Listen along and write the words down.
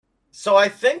So I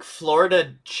think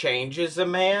Florida changes a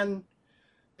man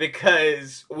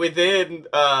because within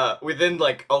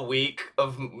like a week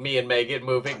of me and Megan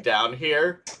moving down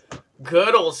here,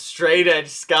 good old straight edge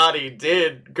Scotty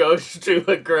did go to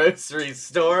a grocery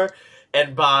store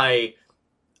and buy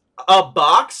a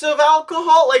box of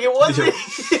alcohol. Like it wasn't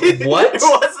What?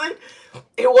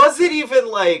 it wasn't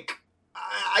even like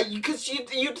because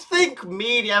you'd think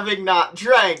me having not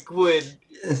drank would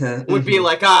be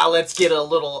like, let's get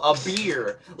a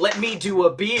beer. Let me do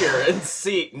a beer and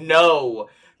see. No,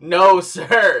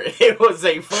 sir. It was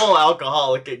a full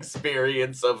alcoholic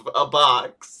experience of a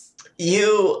box.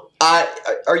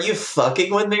 Are you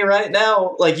fucking with me right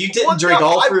now? Like, you didn't drink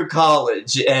through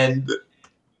college, and...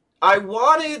 I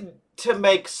wanted to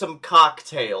make some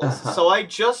cocktails, so I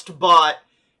just bought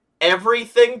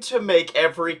everything to make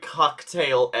every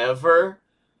cocktail ever.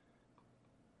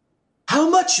 How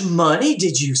much money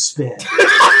did you spend?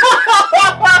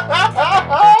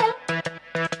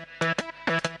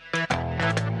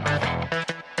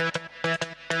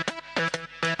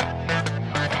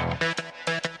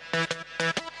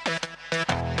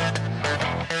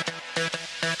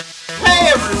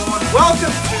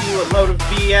 Welcome to A Load of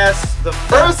BS, the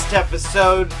first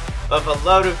episode of A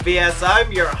Load of BS.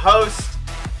 I'm your host,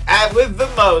 and with the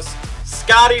most,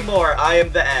 Scotty Moore. I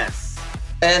am the S.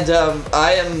 And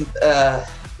I am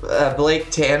Blake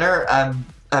Tanner. I'm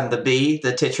the B,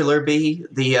 the titular B,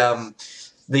 the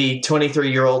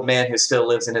 23-year-old man who still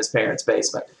lives in his parents'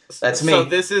 basement. That's me. So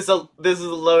this is a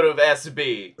load of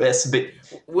SB. SB.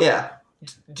 Yeah.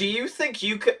 Do you think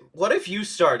you could? What if you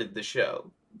started the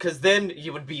show? Because then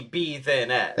you would be B,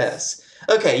 then S. S.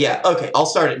 Okay, yeah, okay. I'll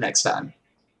start it next time.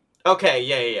 Okay,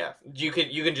 yeah. You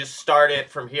can just start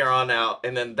it from here on out,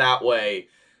 and then that way,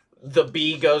 the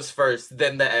B goes first,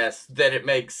 then the S, then it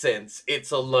makes sense.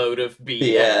 It's a load of BS.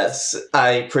 Yes,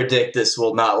 I predict this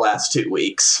will not last 2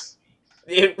 weeks.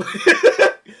 Yeah,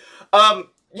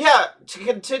 to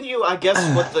continue, I guess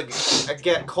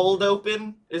cold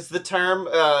open is the term.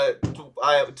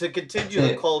 To continue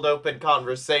the cold open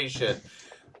conversation.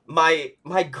 My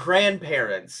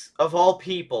grandparents, of all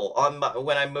people,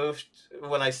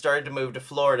 when I started to move to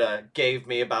Florida, gave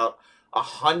me about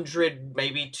 $100,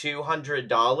 maybe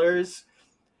 $200,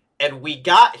 and we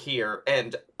got here,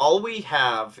 and all we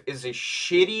have is a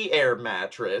shitty air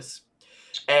mattress,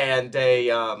 and a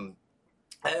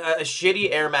shitty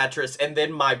air mattress, and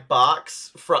then my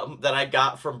box that I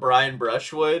got from Brian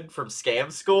Brushwood from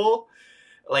Scam School.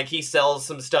 Like, he sells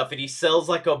some stuff, and he sells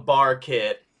like a bar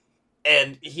kit.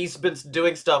 And he's been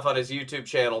doing stuff on his YouTube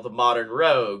channel, The Modern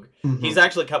Rogue. Mm-hmm. He's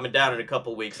actually coming down in a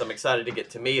couple weeks. I'm excited to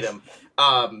get to meet him.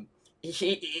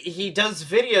 He does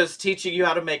videos teaching you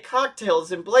how to make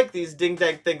cocktails, and Blake, these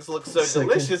ding-dang things look so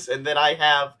delicious. And then I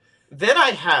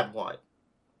had one.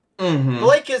 Mm-hmm.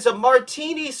 Blake, is a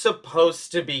martini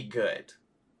supposed to be good?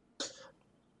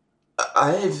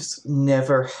 I've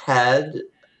never had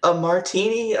a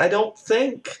martini, I don't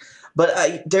think.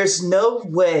 But there's no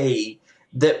way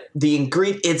that the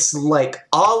ingredient, it's like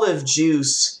olive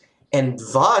juice and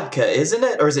vodka, isn't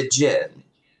it? Or is it gin?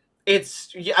 I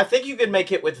think you can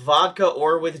make it with vodka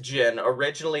or with gin,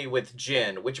 originally with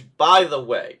gin, which, by the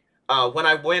way, when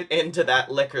I went into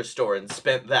that liquor store and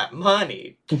spent that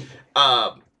money,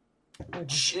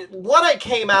 what I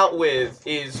came out with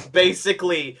is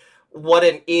basically what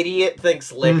an idiot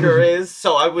thinks liquor is,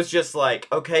 so I was just like,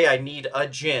 okay, I need a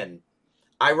gin.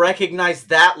 I recognize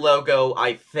that logo,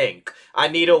 I think. I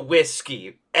need a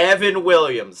whiskey. Evan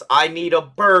Williams. I need a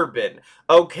bourbon.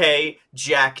 Okay,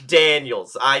 Jack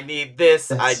Daniels. I need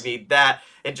this, I need that.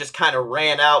 And just kind of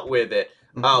ran out with it.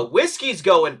 Whiskey's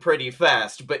going pretty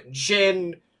fast, but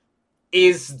gin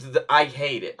I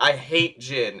hate it. I hate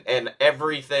gin and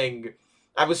everything.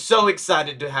 I was so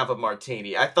excited to have a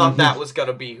martini. I thought that was going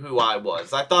to be who I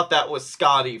was. I thought that was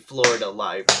Scotty, Florida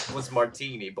life, was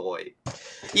Martini Boy.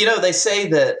 You know, they say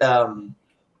that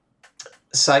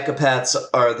psychopaths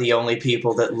are the only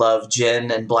people that love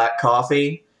gin and black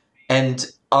coffee. And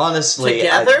honestly...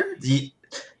 Together?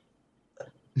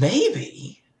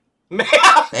 Maybe.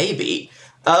 Maybe.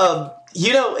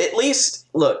 You know, at least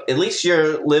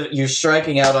you're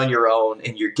striking out on your own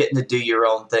and you're getting to do your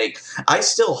own thing. I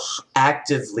still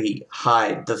actively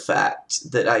hide the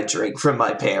fact that I drink from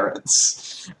my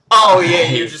parents. Oh yeah,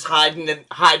 you're just hiding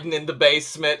in the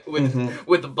basement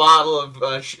with a bottle of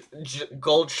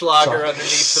Goldschlager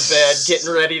underneath the bed,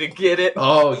 getting ready to get it.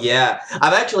 Oh yeah,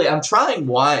 I'm trying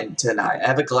wine tonight. I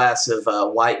have a glass of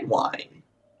white wine.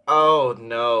 Oh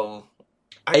no,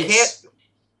 I can't.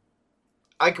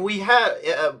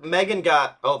 Megan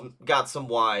got some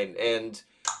wine, and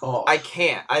Oh. I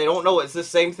can't. I don't know. It's the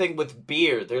same thing with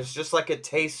beer. There's just like a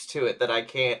taste to it that I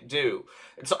can't do.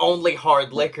 It's only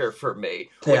hard liquor for me,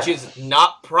 which is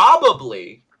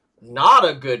probably not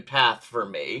a good path for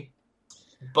me.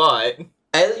 But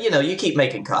and, you keep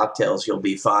making cocktails, you'll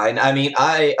be fine. I mean,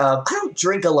 I don't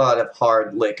drink a lot of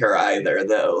hard liquor either,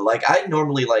 though. Like, I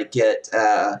normally get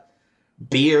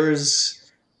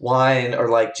beers, wine, or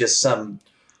like just some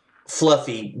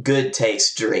fluffy, good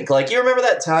taste drink. Like, you remember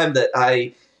that time that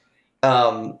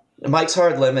Mike's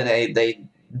Hard Lemonade, they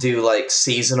do like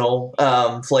seasonal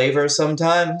flavors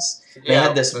sometimes. They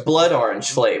had this blood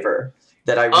orange flavor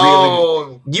that I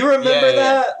really... You remember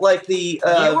that? Like the...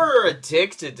 you were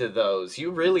addicted to those.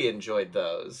 You really enjoyed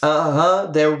those. Uh-huh.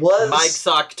 There was... Mike's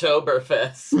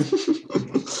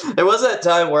Oktoberfest. There was that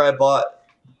time where I bought...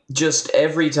 Just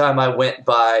every time I went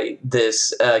by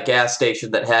this gas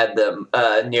station that had them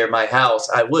near my house,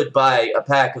 I would buy a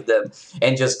pack of them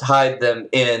and just hide them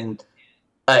in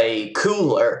a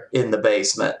cooler in the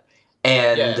basement.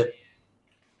 And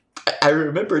I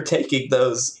remember taking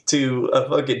those to a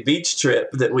fucking beach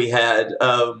trip that we had.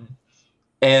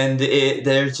 And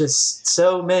there's just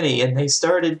so many, and they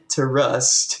started to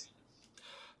rust.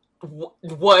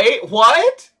 Wait,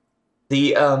 what?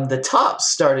 The tops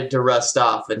started to rust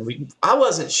off, and I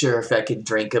wasn't sure if I could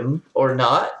drink them or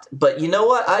not. But you know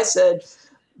what? I said,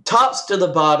 tops to the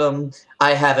bottom,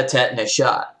 I have a tetanus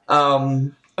shot.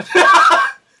 And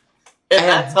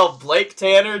that's how Blake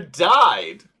Tanner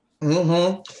died.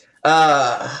 Mm-hmm.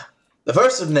 The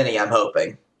first of many, I'm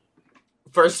hoping.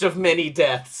 First of many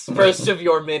deaths. First of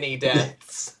your many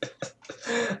deaths.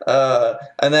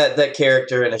 And that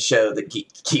character in a show that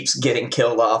keeps getting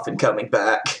killed off and coming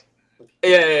back.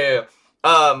 Yeah.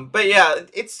 But yeah,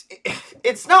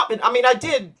 it's not been... I mean, I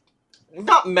did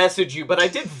not message you, but I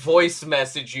did voice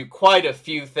message you quite a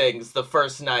few things the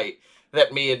first night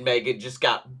that me and Megan just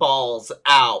got balls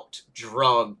out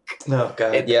drunk. Oh,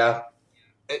 God, yeah.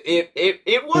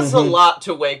 It was a lot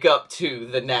to wake up to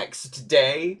the next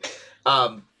day.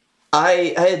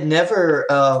 I had never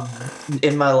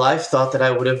in my life thought that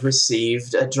I would have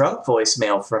received a drunk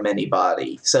voicemail from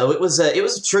anybody. So it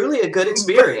was truly a good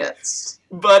experience.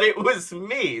 But it was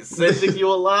me sending you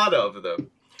a lot of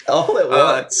them. All at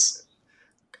once.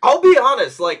 I'll be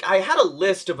honest, like, I had a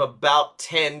list of about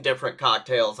 10 different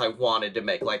cocktails I wanted to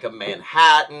make. Like a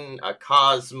Manhattan, a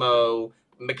Cosmo,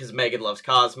 because Megan loves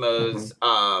Cosmos.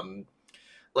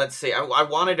 Let's see, I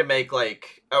wanted to make,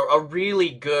 like, a really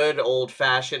good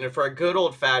old-fashioned, and for a good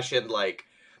old-fashioned, like,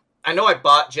 I know I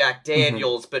bought Jack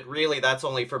Daniels, but really that's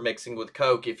only for mixing with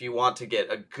Coke. If you want to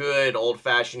get a good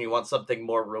old-fashioned, you want something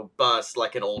more robust,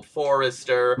 like an Old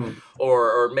Forester,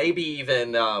 or maybe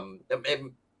even,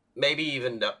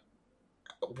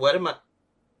 what am I,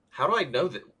 how do I know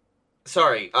that?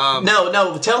 Sorry,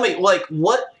 No, tell me, like,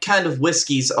 what kind of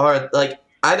whiskeys are, like,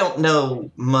 I don't know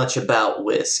much about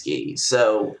whiskey,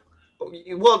 so...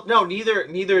 Well, no, neither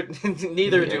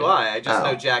do I. I just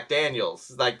know Jack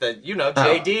Daniels, like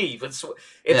JD.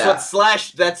 It's what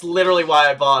Slash. That's literally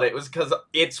why I bought it. It was because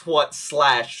it's what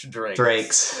Slash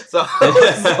drinks. So I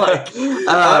was like,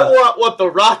 I want what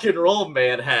the rock and roll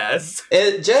man has.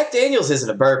 Jack Daniels isn't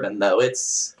a bourbon, though.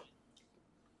 Is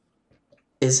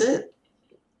it?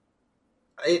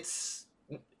 It's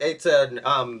a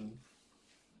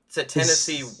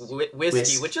Tennessee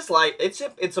whiskey, which is like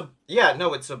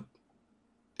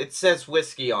it says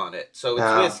whiskey on it, so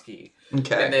it's whiskey.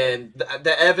 Okay. And then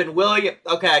the Evan Williams...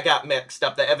 Okay, I got mixed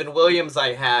up. The Evan Williams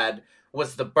I had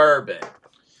was the bourbon.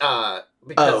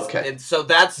 And so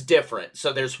that's different.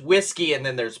 So there's whiskey and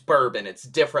then there's bourbon. It's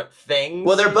different things.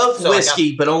 Well, they're both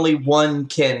whiskey, but only one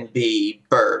can be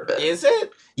bourbon. Is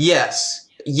it? Yes,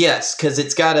 because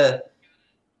it's got a...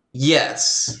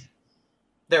 Yes.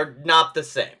 They're not the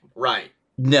same, right?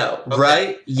 No, okay.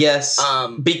 Right? Yes.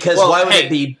 Because why would it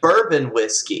be bourbon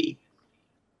whiskey?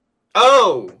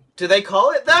 Oh, do they call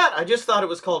it that? I just thought it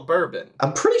was called bourbon.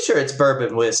 I'm pretty sure it's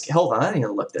bourbon whiskey. Hold on, I need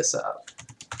to look this up.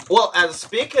 Well,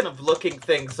 speaking of looking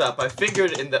things up, I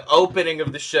figured in the opening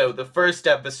of the show, the first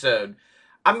episode,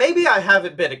 maybe I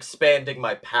haven't been expanding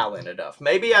my palate enough.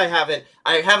 Maybe I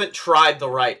haven't tried the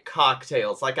right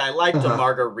cocktails. Like, I liked a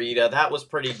margarita. That was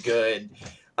pretty good.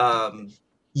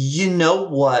 You know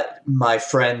what, my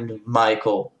friend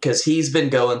Michael, because he's been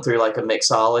going through like a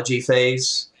mixology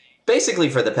phase, basically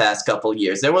for the past couple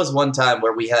years. There was one time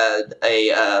where we had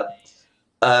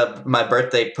my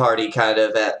birthday party kind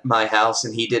of at my house,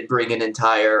 and he did bring an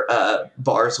entire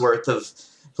bar's worth of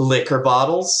liquor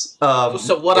bottles.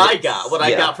 So what I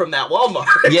got from that Walmart.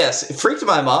 Yes, it freaked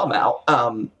my mom out.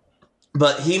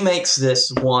 But he makes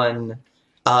this one,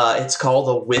 it's called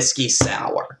a whiskey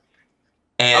sour.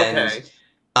 And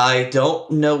I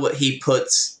don't know what he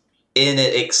puts in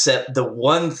it except the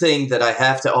one thing that I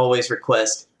have to always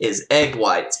request is egg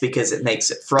whites because it makes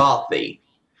it frothy.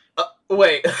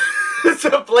 Wait.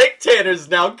 So Blake Tanner's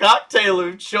now cocktail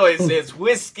of choice is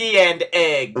whiskey and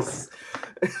eggs.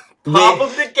 Pop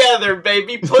them together,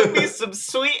 baby. Put me some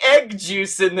sweet egg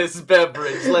juice in this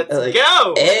beverage. Let's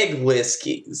go. Egg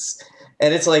whiskeys.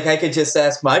 And it's like I could just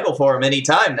ask Michael for him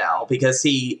anytime now because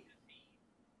he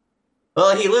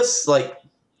lives like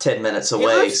 10 minutes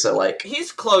away, so like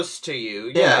he's close to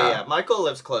you. Yeah. Michael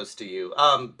lives close to you.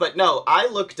 But no, I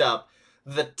looked up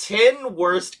the 10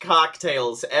 worst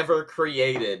cocktails ever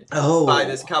created by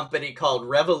this company called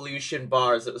Revolution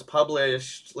Bars. It was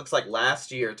published, looks like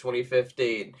last year,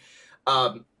 2015.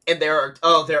 And they're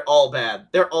all bad.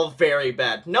 They're all very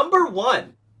bad. Number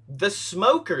 1, the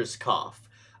smoker's cough.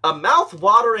 A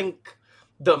mouth-watering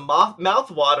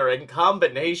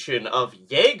combination of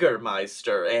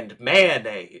Jägermeister and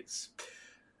mayonnaise.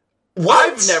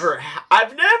 what?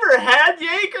 I've never had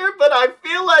Jaeger, but I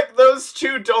feel like those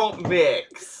two don't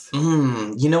mix.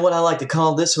 You know what I like to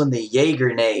call this one? The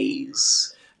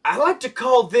Jägernaise. I like to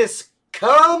call this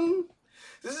cum.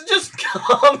 This is just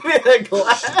cum in a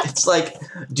glass. It's like,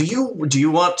 do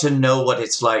you want to know what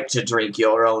it's like to drink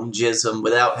your own jism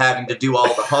without having to do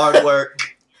all the hard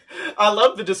work? I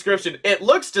love the description. It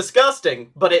looks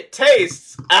disgusting, but it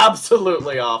tastes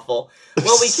absolutely awful.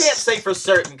 Well, we can't say for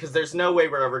certain because there's no way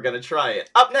we're ever going to try it.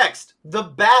 Up next, the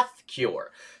Bath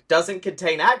Cure. Doesn't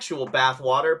contain actual bath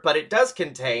water, but it does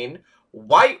contain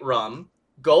white rum,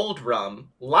 gold rum,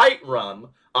 light rum,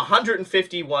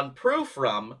 151 proof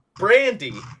rum,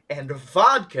 brandy, and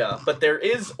vodka, but there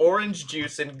is orange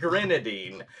juice and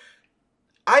grenadine.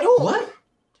 I don't... What?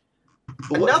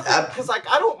 Nothing, because like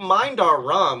I don't mind our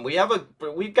rum. We've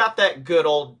got that good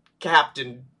old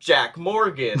Captain Jack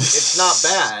Morgan. It's not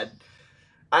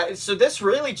bad. So this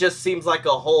really just seems like a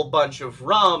whole bunch of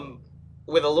rum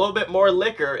with a little bit more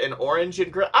liquor and orange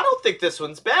and I don't think this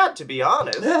one's bad, to be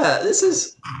honest. Yeah, this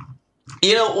is.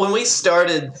 You know, when we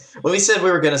said we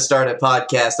were going to start a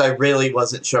podcast, I really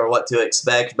wasn't sure what to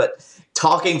expect, but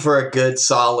talking for a good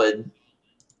solid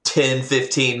 10,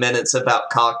 15 minutes about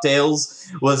cocktails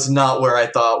was not where I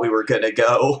thought we were going to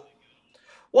go.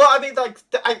 Well, I mean, like,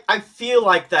 I feel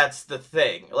like that's the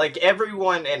thing. Like,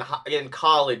 everyone in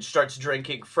college starts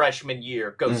drinking freshman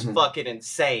year, goes fucking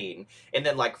insane, and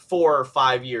then, like, 4 or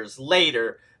 5 years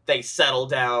later, they settle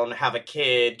down, have a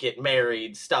kid, get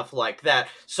married, stuff like that.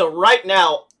 So right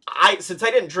now, since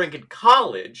I didn't drink in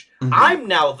college, I'm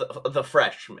now the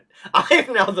freshman.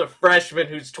 I'm now the freshman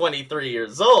who's 23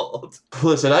 years old.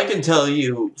 Listen, I can tell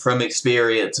you from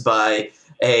experience by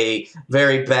a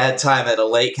very bad time at a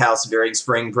lake house during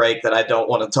spring break that I don't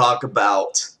want to talk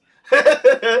about.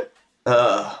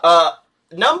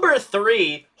 Number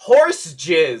 3, horse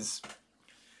jizz.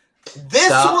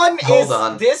 This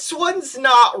one's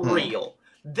not real.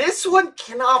 This one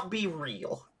cannot be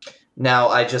real. Now,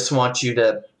 I just want you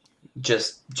to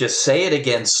just say it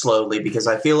again slowly because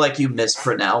I feel like you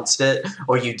mispronounced it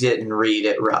or you didn't read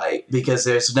it right because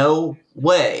there's no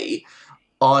way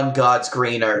on God's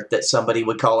green earth that somebody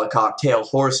would call a cocktail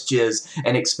horse jizz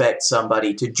and expect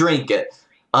somebody to drink it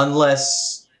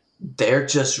unless they're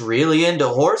just really into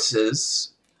horses.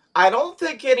 I don't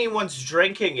think anyone's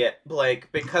drinking it, Blake,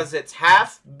 because it's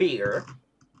half beer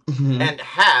and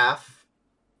half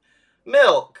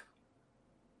milk.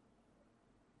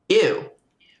 Ew.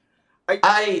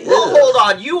 Well, hold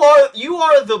on. You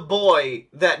are the boy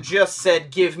that just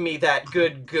said, "Give me that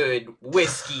good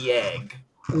whiskey egg."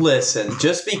 Listen,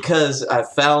 just because I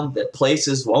found that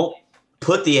places won't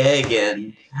put the egg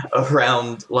in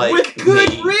around, like, with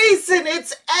good reason,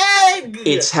 it's egg!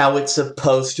 It's how it's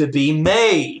supposed to be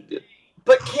made.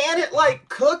 But can't it, like,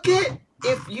 cook it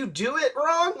if you do it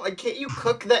wrong? Like, can't you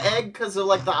cook the egg because of,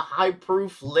 like, the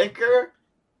high-proof liquor?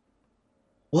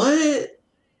 What?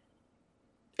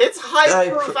 It's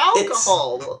high-proof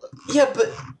alcohol. Yeah,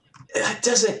 but it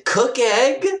doesn't cook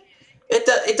egg.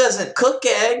 It doesn't cook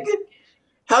egg.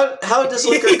 How does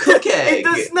liquor cook egg? It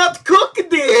does not cook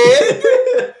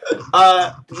the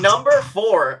egg. Number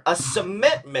 4, a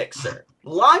cement mixer.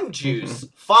 Lime juice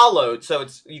followed, so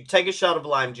you take a shot of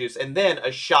lime juice and then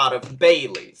a shot of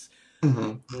Bailey's.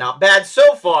 Not bad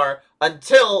so far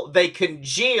until they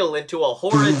congeal into a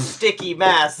horrid sticky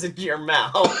mass in your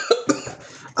mouth.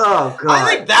 Oh, God.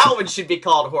 I think that one should be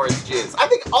called horse jizz. I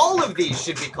think all of these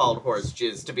should be called horse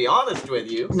jizz, to be honest with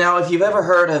you. Now, if you've ever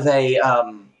heard of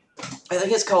I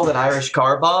think it's called an Irish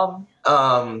car bomb.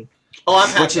 I've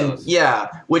had those.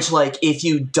 Which, like, if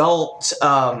you don't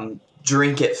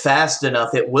drink it fast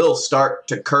enough, it will start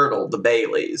to curdle the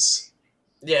Baileys.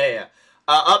 Yeah.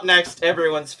 Up next,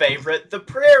 everyone's favorite, the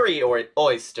prairie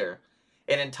oyster.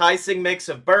 An enticing mix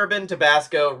of bourbon,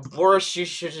 Tabasco,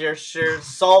 Worcestershire,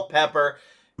 salt, pepper,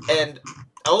 and...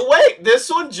 Oh wait, this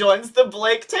one joins the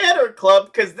Blake Tanner Club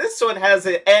because this one has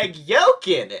an egg yolk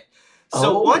in it.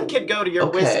 So one could go to your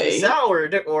whiskey sour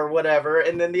or whatever,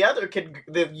 and then the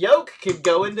yolk could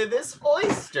go into this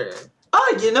oyster.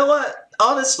 You know what?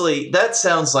 Honestly, that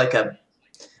sounds like a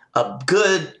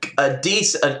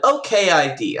decent, an okay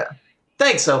idea.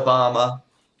 Thanks, Obama.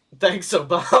 Thanks,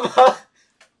 Obama.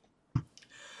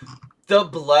 The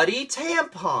bloody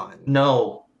tampon.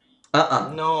 No.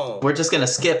 No. We're just gonna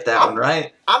skip that one,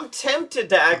 right? I'm tempted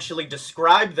to actually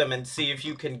describe them and see if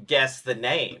you can guess the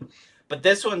name. But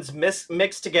this one's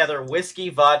mixed together whiskey,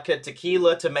 vodka,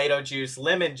 tequila, tomato juice,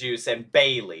 lemon juice, and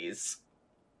Baileys.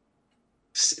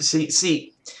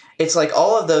 See, it's like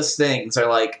all of those things are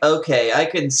like, okay, I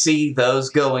can see those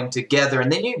going together,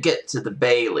 and then you get to the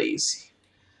Baileys,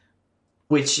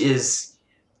 which is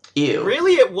ew.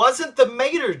 Really? It wasn't the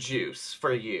Mater juice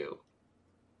for you?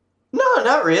 No,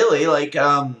 not really. Like,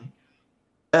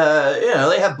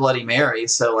 they have Bloody Mary,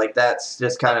 so, like, that's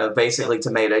just kind of basically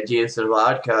tomato juice and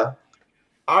vodka.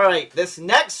 Alright, this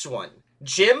next one.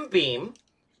 Jim Beam,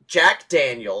 Jack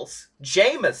Daniels,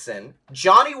 Jameson,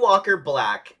 Johnny Walker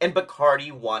Black, and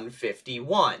Bacardi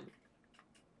 151.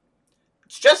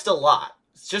 It's just a lot.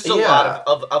 It's just a lot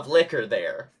of liquor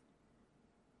there.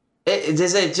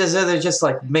 They're just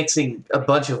like mixing a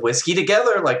bunch of whiskey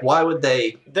together? Like, why would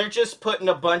they? They're just putting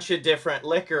a bunch of different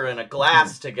liquor in a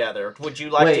glass together. Would you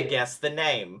like to guess the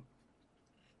name?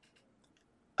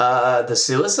 The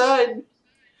Suicide?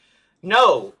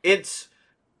 No, it's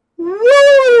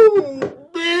Woo!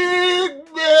 Big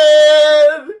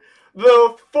Man!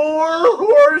 The Four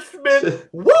Horsemen,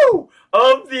 woo!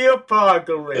 Of the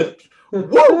Apocalypse.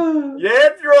 Woo! Yeah,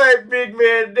 that's right, Big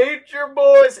Man. Nature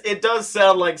Boys. It does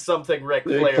sound like something Ric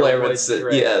Flair would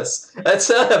drink. Yes. That's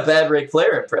not a bad Ric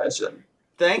Flair impression.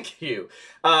 Thank you.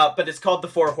 But it's called the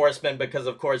Four Horsemen because,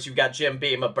 of course, you've got Jim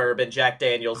Beam, a bourbon, Jack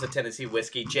Daniels, a Tennessee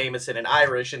whiskey, Jameson, an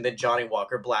Irish, and then Johnny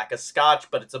Walker Black, a Scotch,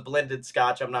 but it's a blended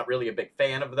Scotch. I'm not really a big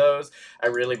fan of those. I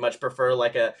really much prefer,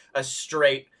 like, a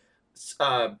straight,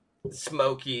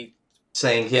 smoky...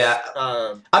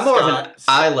 I'm more of an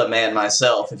Isla man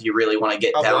myself, if you really want to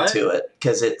get down to it,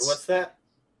 because it's... What's that?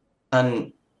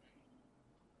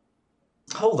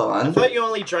 Hold on. I thought you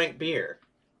only drank beer.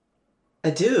 I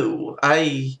do.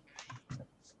 My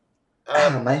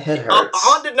head hurts.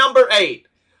 On to number 8.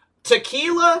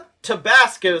 Tequila,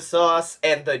 Tabasco sauce,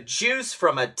 and the juice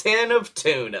from a tin of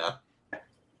tuna.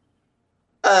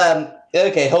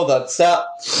 Okay, hold on.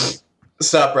 Stop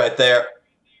right there.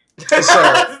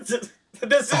 Sir.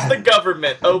 This is the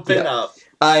government. Open up.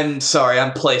 I'm sorry.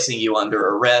 I'm placing you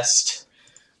under arrest.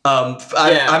 I'm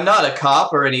not a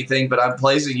cop or anything, but I'm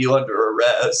placing you under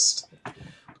arrest.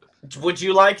 Would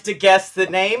you like to guess the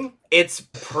name? It's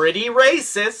pretty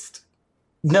racist.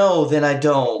 No, then I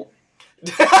don't.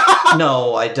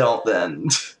 No, I don't then.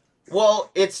 Well,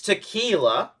 it's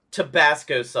tequila,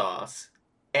 Tabasco sauce,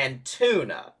 and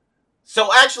tuna.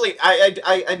 So actually,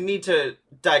 I need to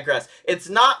digress. It's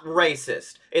not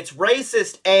racist. It's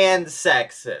racist and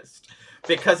sexist.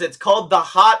 Because it's called the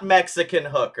Hot Mexican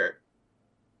Hooker.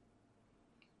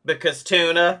 Because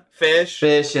tuna, fish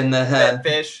and the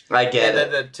fish. I get it. And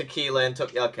then the tequila and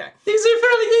okay. These are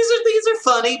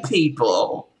funny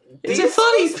people. These are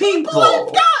funny people.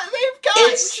 They've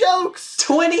got jokes.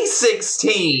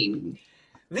 2016.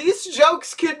 These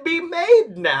jokes can be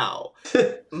made now.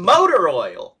 Motor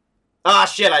oil. Ah,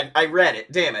 shit, I read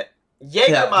it. Damn it.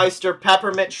 Jägermeister,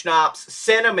 peppermint schnapps,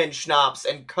 cinnamon schnapps,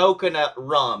 and coconut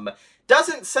rum.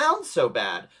 Doesn't sound so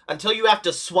bad until you have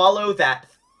to swallow that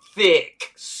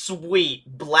thick,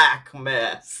 sweet, black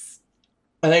mess.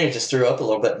 I think I just threw up a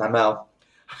little bit in my mouth.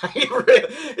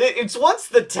 It's once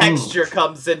the texture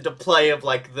comes into play of,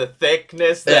 like, the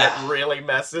thickness that really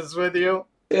messes with you.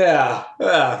 Yeah,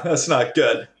 that's not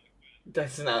good.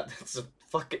 That's a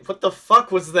fucking... What the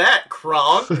fuck was that,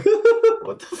 Kronk?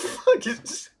 What the fuck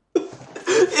is...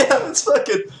 Yeah, it's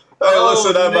fucking...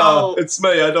 it's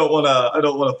me. I don't wanna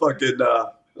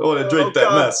drink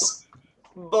that mess.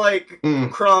 Blake,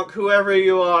 Kronk, whoever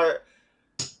you are,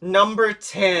 number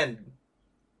 10.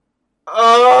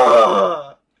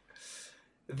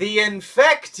 The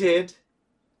infected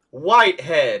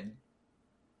whitehead.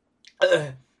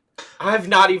 I've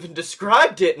not even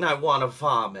described it and I want to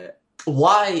vomit.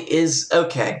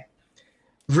 Okay.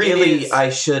 Really, I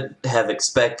should have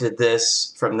expected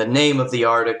this from the name of the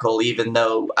article, even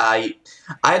though I'm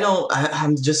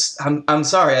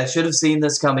sorry, I should have seen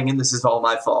this coming and this is all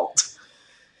my fault.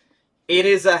 It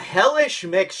is a hellish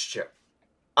mixture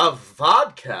of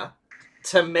vodka,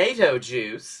 tomato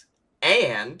juice,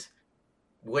 and...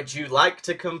 Would you like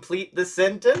to complete the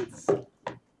sentence?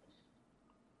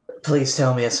 Please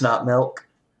tell me it's not milk.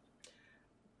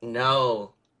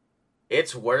 No.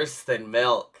 It's worse than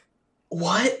milk.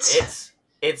 What?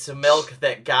 It's milk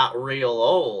that got real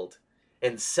old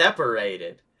and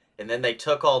separated, and then they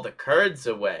took all the curds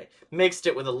away, mixed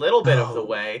it with a little bit of the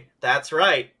whey. That's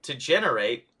right, to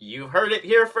generate, you heard it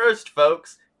here first,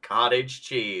 folks, cottage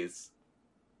cheese.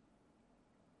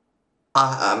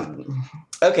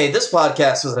 Okay, this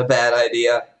podcast was a bad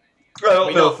idea. I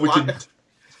don't know if we can...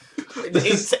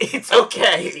 It's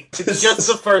okay. It's just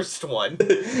the first one.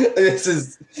 Is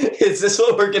this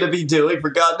what we're going to be doing for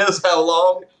God knows how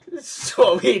long? It's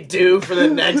what we do for the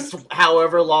next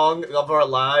however long of our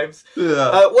lives.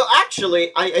 Yeah. Well,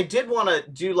 actually, I did want to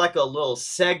do like a little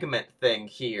segment thing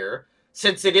here.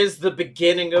 Since it is the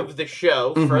beginning of the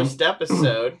show, first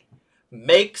episode,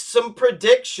 make some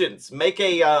predictions. Make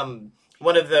a,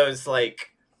 one of those, like,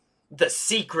 the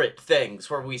secret things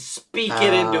where we speak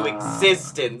it into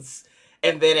existence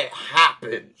and then it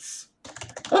happens.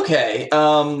 Okay,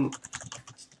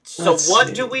 So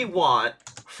what do we want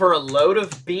for a load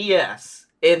of BS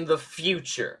in the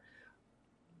future?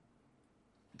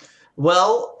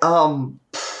 Well,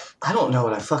 I don't know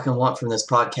what I fucking want from this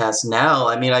podcast now.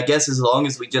 I mean, I guess as long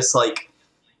as we just, like,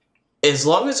 as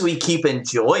long as we keep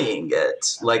enjoying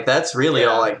it, like, that's really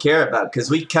all I care about, because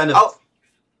we kind of... Oh,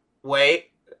 wait.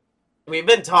 We've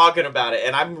been talking about it,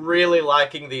 and I'm really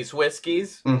liking these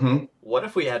whiskeys. Mm-hmm. What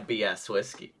if we had BS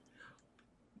whiskey?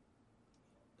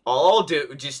 All I'll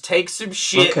do, just take some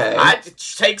shit. Okay. I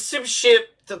just take some shit,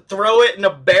 to throw it in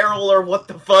a barrel or what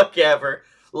the fuck ever,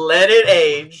 let it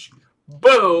age,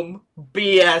 boom,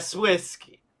 BS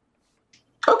whiskey.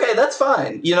 Okay, that's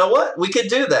fine. You know what? We could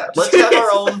do that. Let's have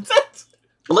our own...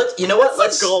 You know what?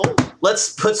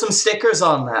 Let's put some stickers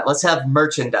on that. Let's have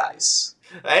merchandise.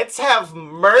 Let's have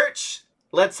merch.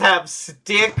 Let's have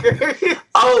stickers.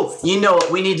 Oh, you know what?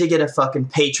 We need to get a fucking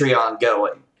Patreon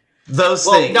going. Those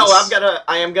things. No,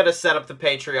 I am gonna set up the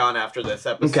Patreon after this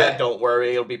episode. Okay. Don't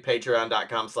worry, it'll be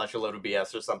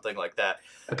patreon.com/aloadofbs or something like that.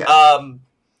 Okay.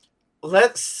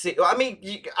 Let's see. I mean,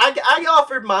 I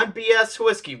offered my BS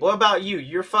whiskey. What about you?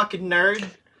 You're a fucking nerd.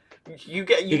 You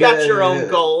got your own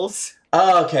goals.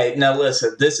 Oh, okay. Now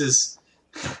listen, this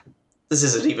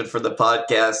isn't even for the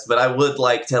podcast, but I would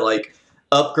like to, like,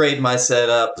 upgrade my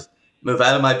setup, move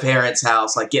out of my parents'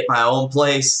 house, like, get my own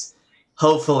place,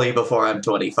 hopefully before I'm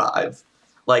 25.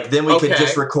 Like, then we could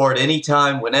just record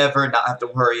anytime, whenever, not have to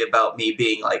worry about me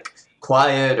being, like,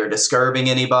 quiet or disturbing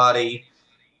anybody.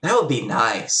 That would be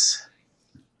nice.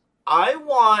 I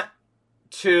want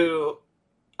to...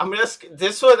 I'm just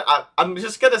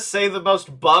gonna say the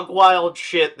most bug wild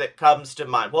shit that comes to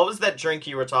mind. What was that drink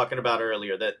you were talking about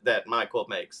earlier that Michael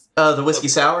makes? The whiskey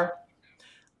sour?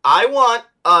 I want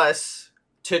us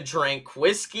to drink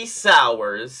whiskey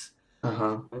sours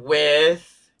with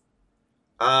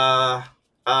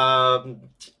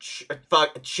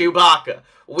Chewbacca.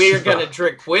 We're gonna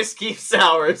drink whiskey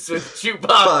sours with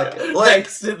Chewbacca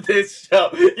next to this show.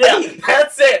 Yeah,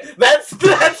 that's it. That's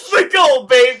the goal,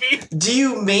 baby. Do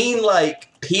you mean like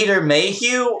Peter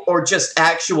Mayhew or just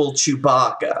actual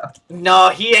Chewbacca? No,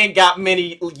 he ain't got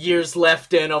many years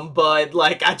left in him, bud.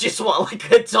 Like, I just want like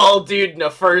a tall dude in a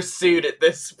fursuit at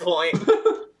this point.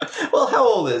 Well, how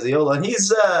old is he? Hold on,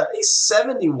 he's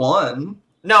 71.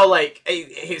 No, like,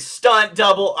 his stunt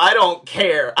double, I don't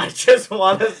care. I just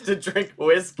want us to drink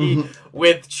whiskey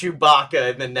with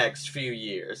Chewbacca in the next few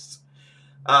years.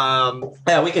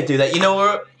 Yeah, we could do that. You know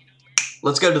what?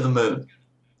 Let's go to the moon.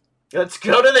 Let's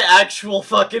go to the actual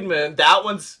fucking moon. That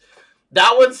one's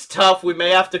tough. We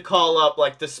may have to call up,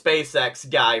 like, the SpaceX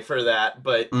guy for that,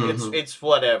 but it's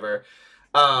whatever.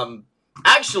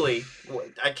 Actually,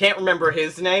 I can't remember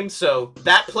his name, so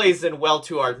that plays in well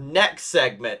to our next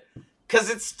segment. Because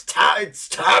it's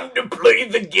time to play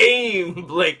the game,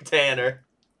 Blake Tanner.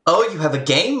 Oh, you have a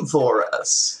game for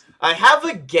us. I have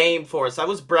a game for us. I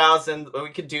was browsing. We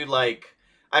could do, like...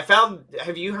 have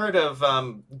you heard of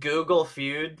Google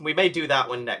Feud? We may do that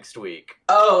one next week.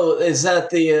 Oh, is that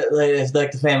the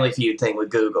like the Family Feud thing with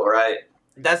Google, right?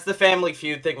 That's the Family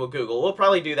Feud thing with Google. We'll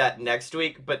probably do that next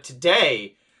week. But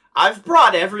today, I've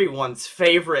brought everyone's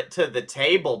favorite to the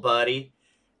table, buddy.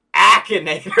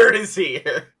 Akinator is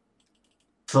here.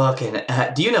 Fucking,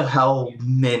 do you know how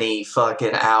many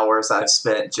fucking hours I've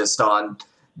spent just on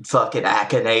fucking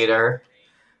Akinator?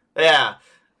 Yeah.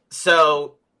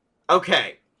 So,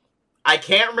 okay. I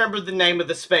can't remember the name of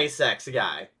the SpaceX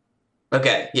guy.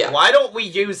 Okay, yeah. Why don't we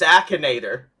use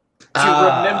Akinator to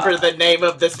remember the name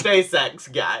of the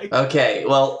SpaceX guy? Okay,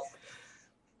 well,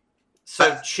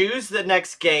 So choose the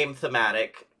next game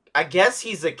thematic. I guess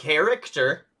he's a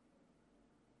character.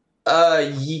 Well,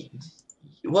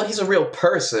 he's a real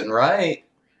person, right?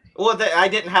 Well, I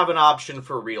didn't have an option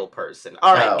for real person.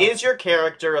 Alright, Is your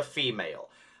character a female?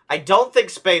 I don't think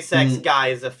SpaceX Guy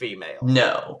is a female.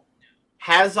 No.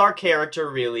 Has our character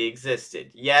really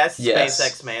existed? Yes.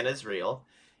 SpaceX Man is real.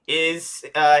 Is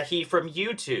he from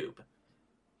YouTube?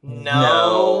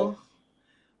 No.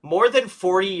 More than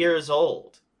 40 years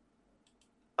old.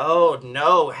 Oh,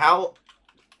 no. How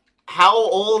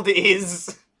old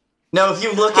is... No, if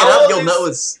you look it up, you'll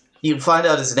know you'll find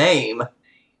out his name.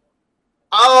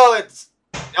 Oh, it's...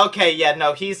 Okay, yeah,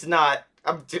 no, he's not...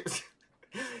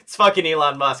 It's fucking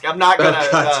Elon Musk. I'm not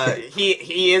gonna...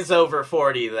 he is over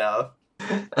 40, though.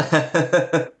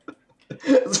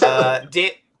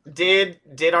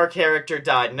 Did our character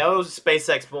die? No,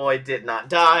 SpaceX Boy did not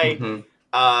die.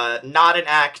 Mm-hmm. Not an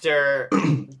actor.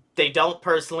 They don't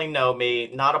personally know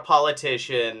me. Not a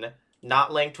politician.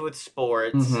 Not linked with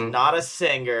sports. Mm-hmm. Not a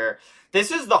singer. This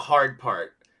is the hard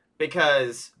part.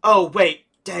 Because... Oh, wait.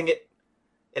 Dang it.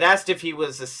 It asked if he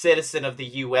was a citizen of the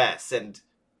U.S. and...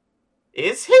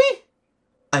 Is he?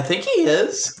 I think he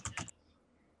is.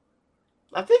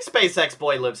 I think SpaceX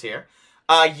Boy lives here.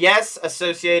 Yes,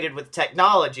 associated with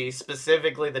technology,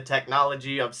 specifically the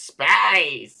technology of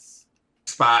space.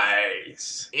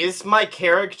 Spice. Is my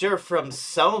character from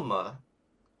Soma?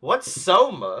 What's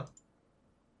Soma?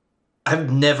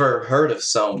 I've never heard of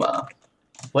Soma.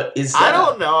 What is that? I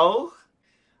don't know.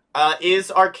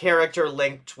 Is our character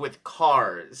linked with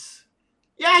cars?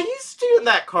 Yeah, he's doing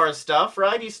that car stuff,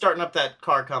 right? He's starting up that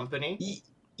car company.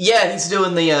 Yeah, he's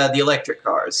doing the electric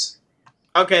cars.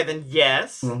 Okay, then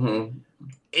yes. Mm-hmm.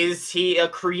 Is he a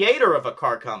creator of a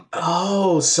car company?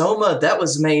 Oh, Soma, that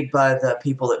was made by the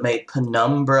people that made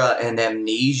Penumbra and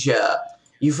Amnesia.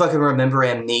 You fucking remember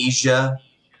Amnesia?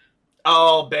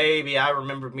 Oh, baby, I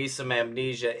remember me some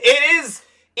Amnesia. It is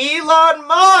Elon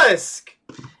Musk!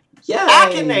 Yeah.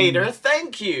 Akinator,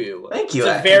 thank you. Thank you,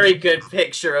 It's a very good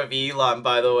picture of Elon,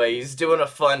 by the way. He's doing a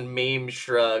fun meme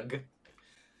shrug.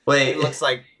 Wait. It looks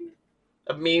like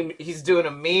a meme. He's doing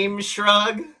a meme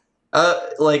shrug.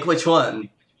 Like which one?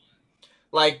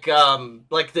 Like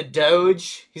the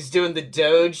Doge. He's doing the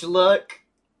Doge look.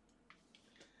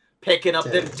 Picking up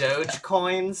them Doge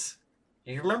coins.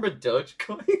 You remember Doge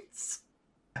coins?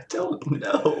 I don't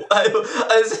know. I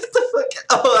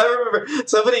remember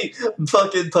somebody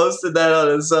fucking posted that on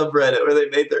a subreddit where they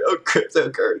made their own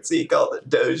cryptocurrency called it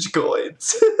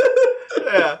Dogecoins.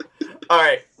 Yeah.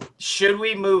 Alright. Should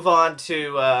we move on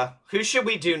to, who should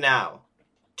we do now?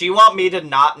 Do you want me to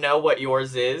not know what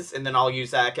yours is, and then I'll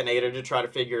use Akinator to try to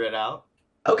figure it out?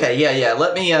 Okay, yeah.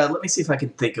 Let me see if I can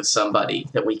think of somebody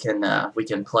that we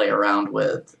can play around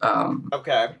with.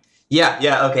 Okay.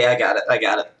 Yeah, okay, I got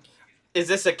it. Is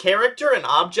this a character, an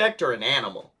object, or an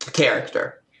animal?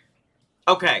 Character.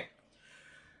 Okay.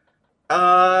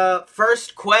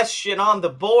 First question on the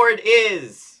board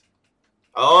is...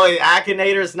 Oh,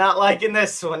 Akinator's not liking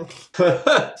this one.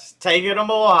 It's taking him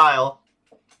a while.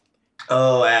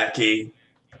 Oh, Aki.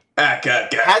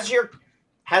 Has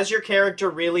your character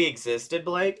really existed,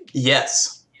 Blake?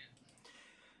 Yes.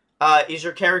 Is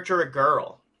your character a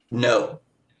girl? No.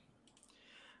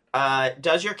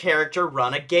 Does your character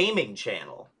run a gaming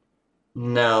channel?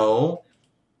 No.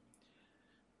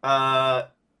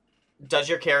 Does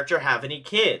your character have any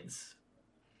kids?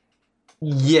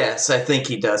 Yes, I think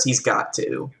he does. He's got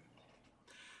to.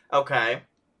 Okay.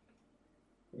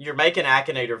 You're making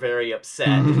Akinator very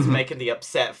upset. It's making the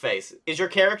upset face. Is your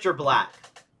character black?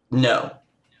 No.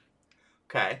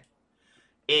 Okay.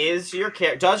 Does your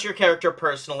character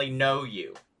personally know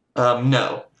you?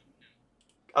 No.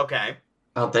 Okay.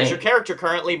 Oh, dang. Is your character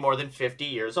currently more than 50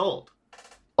 years old?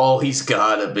 Oh, he's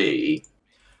gotta be.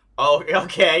 Oh,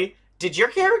 okay. Did your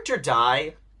character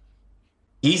die?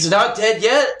 He's not dead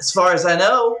yet, as far as I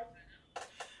know.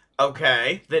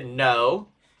 Okay, then no.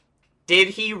 Did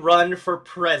he run for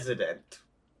president?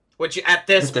 Which at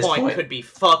this point could be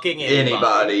fucking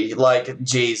anybody. Like,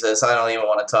 Jesus, I don't even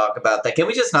want to talk about that. Can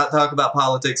we just not talk about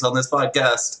politics on this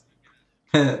podcast?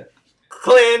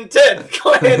 Clinton!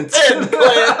 What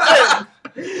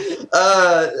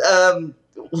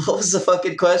was the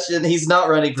fucking question? He's not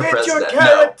running for president. Did your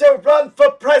character run for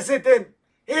president?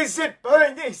 Is it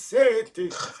Bernie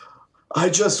Sanders? I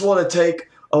just want to take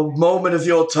a moment of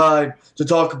your time to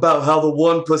talk about how the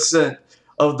 1%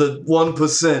 of the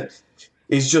 1%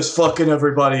 is just fucking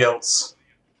everybody else.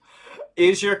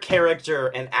 Is your character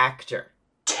an actor?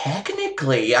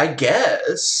 Technically, I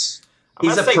guess.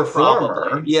 He's a performer.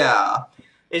 Probably. Yeah.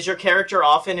 Is your character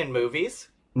often in movies?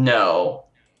 No.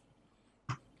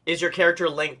 Is your character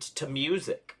linked to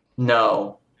music?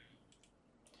 No.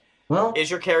 Well, Is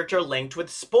your character linked with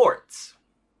sports?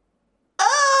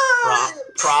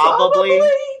 Probably. probably.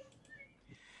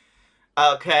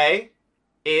 Okay.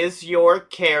 Is your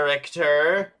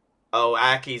character... Oh,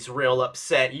 Aki's real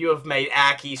upset. You have made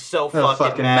Aki so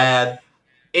fucking mad.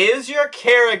 Is your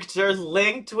character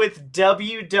linked with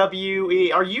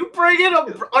WWE? Are you bringing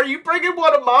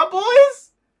one of my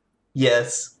boys?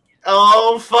 Yes.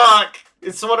 Oh, fuck.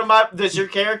 It's one of my... Does your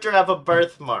character have a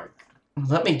birthmark?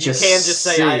 Let me just You can just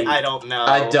say, I don't know.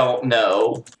 I don't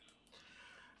know.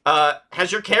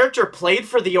 Has your character played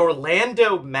for the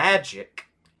Orlando Magic?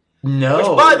 No. Which,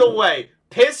 by the way,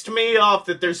 pissed me off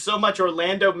that there's so much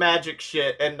Orlando Magic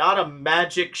shit and not a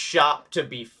magic shop to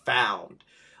be found.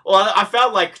 Well, I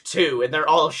found like 2, and they're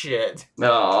all shit.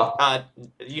 Aw.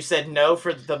 You said no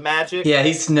for the Magic? Yeah,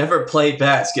 he's never played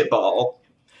basketball.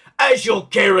 Has your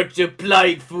character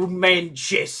played for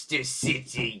Manchester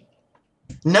City?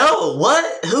 No,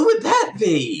 what? Who would that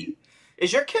be?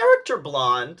 Is your character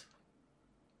blonde?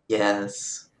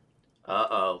 Yes.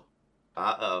 Uh-oh.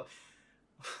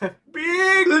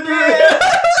 Big man!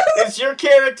 Is your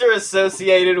character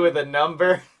associated with a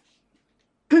number?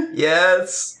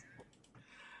 Yes.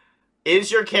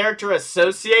 Is your character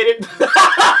associated...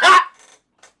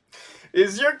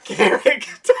 Is your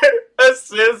character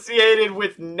associated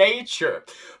with nature?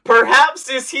 Perhaps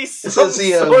is he some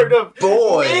sort of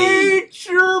boy?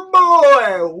 Nature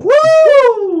boy!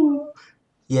 Woo!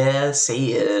 Yes,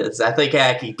 he is. I think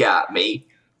Aki got me.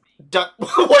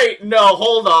 Wait, no,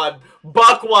 hold on.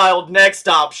 Buckwild, next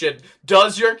option.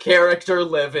 Does your character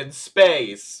live in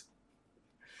space?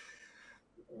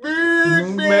 Big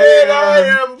man,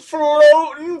 I am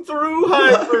floating through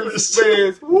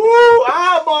hyperspace. Woo!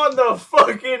 I'm on the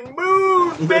fucking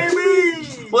moon,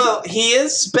 baby! Well, he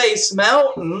is Space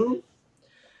Mountain.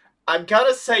 I'm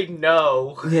gonna say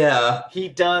no. Yeah. He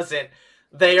doesn't.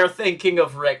 They are thinking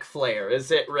of Ric Flair. Is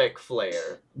it Ric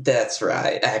Flair? That's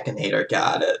right. Akinator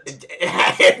got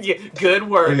it. Good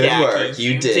work, Good Aki. work.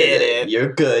 You did it.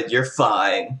 You're good. You're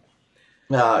fine.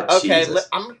 Oh, okay, Jesus.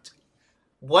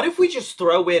 What if we just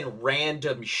throw in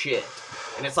random shit?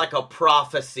 And it's like a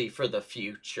prophecy for the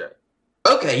future.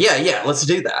 Okay, yeah. Let's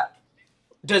do that.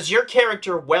 Does your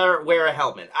character wear a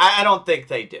helmet? I don't think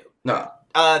they do. No.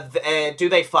 Do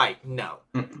they fight? No.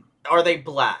 Mm-mm. Are they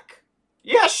black?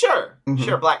 Yeah, sure. Mm-hmm.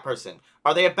 Sure, black person.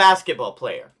 Are they a basketball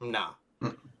player? No.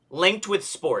 Mm-mm. Linked with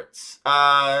sports?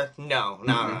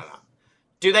 No.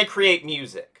 Do they create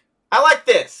music? I like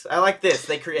this.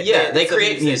 They create... Yeah, they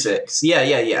create music.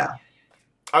 Yeah.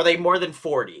 Are they more than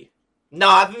 40? No,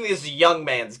 I think this is a young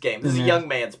man's game. This is a young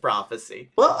man's prophecy.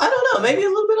 Well, I don't know. Maybe a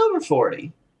little bit over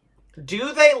 40.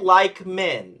 Do they like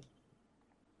men?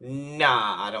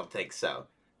 Nah, I don't think so.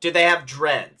 Do they have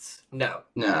dreads? No.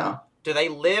 No. Do they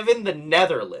live in the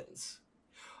Netherlands?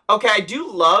 Okay, I do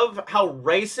love how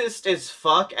racist as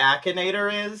fuck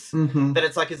Akinator is. Mm-hmm. That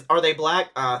it's like, are they black?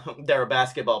 They're a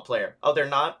basketball player. Oh, they're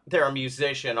not? They're a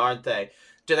musician, aren't they?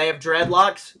 Do they have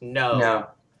dreadlocks? No.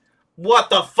 What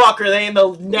the fuck? Are they in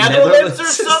the Netherlands or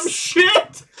some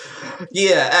shit?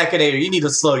 Yeah, Akinator, you need to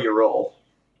slow your roll.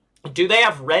 Do they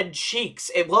have red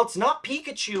cheeks? Well, it's not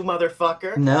Pikachu,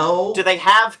 motherfucker. No. Do they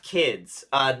have kids?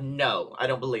 No, I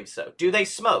don't believe so. Do they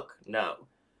smoke? No.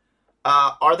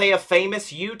 Are they a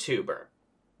famous YouTuber?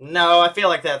 No, I feel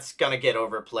like that's gonna get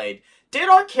overplayed. Did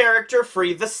our character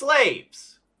free the slaves?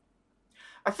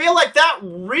 I feel like that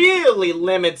really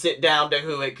limits it down to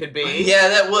who it could be. Yeah,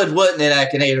 that would, wouldn't it,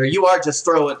 Akinator? You are just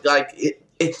throwing, like, it.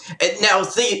 Now,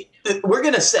 see, we're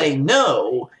gonna say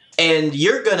no, and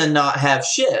you're gonna not have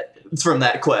shit from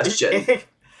that question.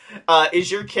 Is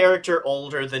your character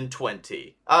older than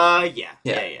 20?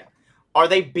 Yeah. Are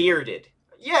they bearded?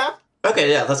 Yeah.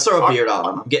 Okay, yeah, let's throw a beard on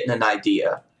them. I'm getting an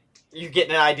idea. You're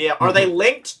getting an idea. Are they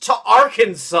linked to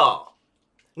Arkansas?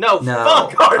 No,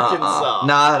 fuck Arkansas.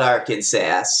 Not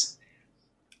Arkansas.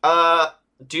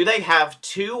 Do they have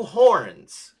 2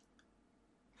 horns?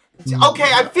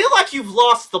 Okay, I feel like you've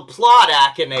lost the plot,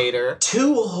 Akinator.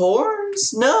 2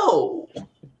 horns? No.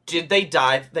 Did they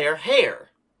dye their hair?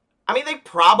 I mean, they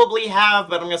probably have,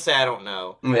 but I'm gonna say I don't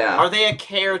know. Yeah. Are they a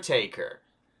caretaker?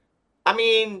 I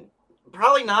mean,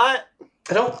 probably not.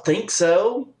 I don't think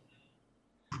so.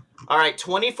 Alright,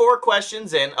 24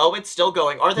 questions in. Oh, it's still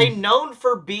going. Are they known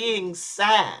for being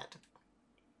sad?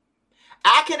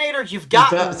 Akinator, you've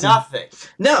got nothing.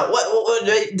 No,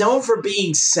 what, known for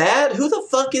being sad? Who the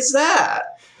fuck is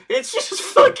that? It's just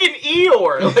fucking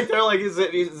Eeyore. Like, they're like, is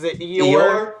it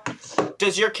Eeyore?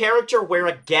 Does your character wear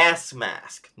a gas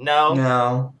mask? No.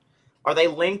 No. Are they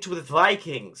linked with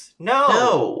Vikings? No.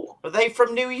 No. Are they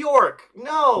from New York?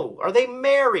 No. Are they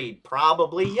married?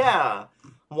 Probably, yeah.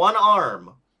 One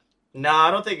arm. No, I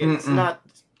don't think it's not.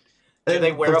 Do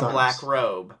they wear a black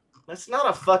robe? That's not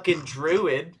a fucking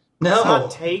druid. No. It's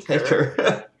not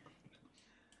Taker.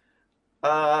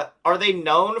 Are they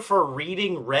known for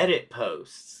reading Reddit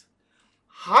posts?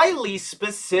 Highly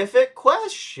specific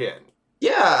question.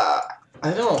 Yeah,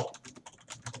 I don't.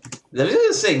 Did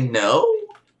it say no?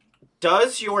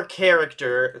 Does your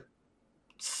character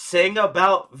sing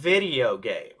about video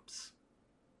games?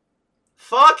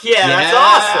 Fuck yeah, that's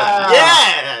awesome.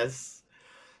 Yes.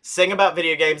 Sing about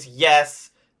video games, yes.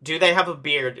 Do they have a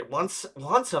beard? Once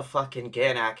a fucking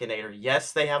Gan Akinator.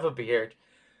 Yes, they have a beard.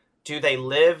 Do they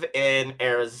live in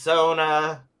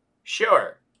Arizona?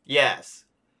 Sure. Yes.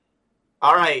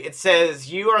 All right, it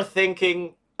says you are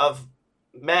thinking of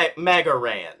Mega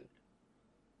Ran.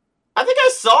 I think I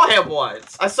saw him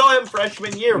once. I saw him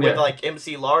freshman year with like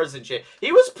MC Lars and shit.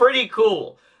 He was pretty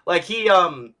cool. Like he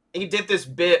did this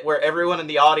bit where everyone in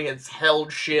the audience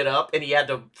held shit up and he had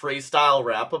to freestyle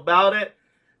rap about it.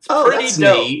 It's pretty that's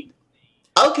dope. neat.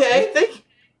 Okay.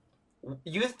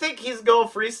 You think he's gonna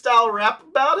freestyle rap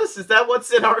about us? Is that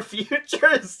what's in our future?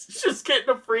 Is just getting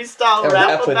a freestyle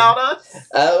rap about us?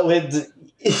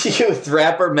 With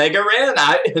rapper Mega Ran?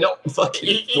 I don't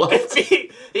fucking...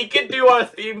 He could do our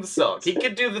theme song. He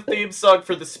could do the theme song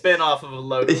for the spin-off of a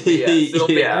Loaded PS. It'll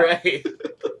be great.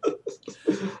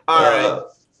 Alright.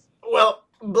 Well,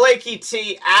 Blakey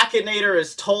T, Akinator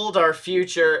has told our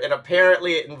future, and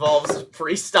apparently it involves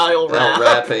freestyle rap.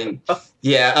 Rapping.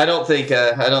 Yeah, I don't think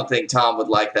Tom would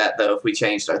like that though if we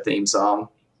changed our theme song.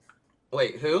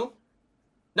 Wait, who?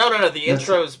 No. The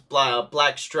intro's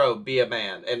Black Strobe, Be a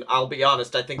Man, and I'll be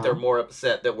honest, I think they're more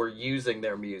upset that we're using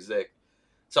their music.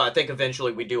 So I think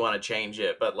eventually we do want to change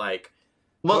it, but like.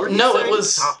 Well, no, it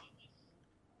was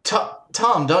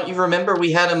Tom. Don't you remember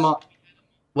we had him on?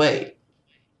 Wait.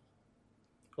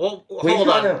 Well, hold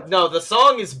on. No, the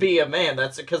song is "Be a Man."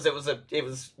 That's because it was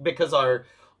because our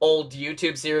old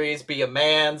YouTube series "Be a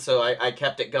Man," so I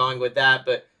kept it going with that.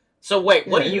 But so wait,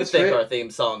 what do you think our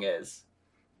theme song is?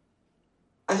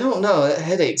 I don't know. That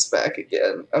headache's back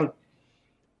again.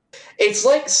 It's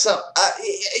like some.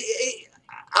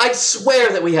 I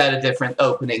swear that we had a different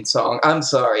opening song. I'm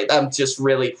sorry. I'm just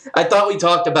really. I thought we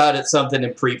talked about it something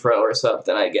in pre-pro or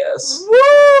something. I guess.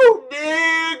 Woo,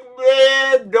 Nick,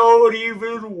 man, don't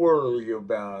even worry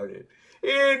about it.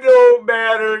 It don't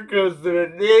matter because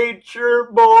the nature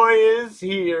boy is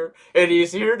here, and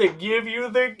he's here to give you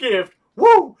the gift,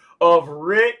 woo, of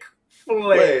Ric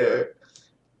Flair.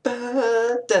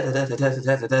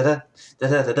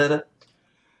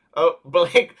 Oh,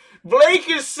 Blake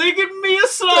is singing me a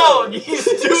song. He's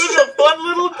doing a fun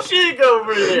little jig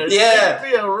over there. Yeah.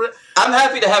 I'm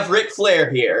happy to have Ric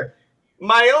Flair here.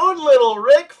 My own little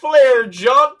Ric Flair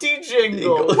jaunty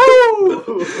jingle.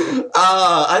 Woo!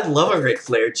 I'd love a Ric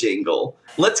Flair jingle.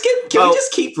 Can we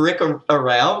just keep Rick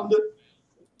around?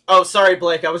 Oh, sorry,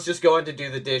 Blake. I was just going to do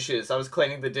the dishes. I was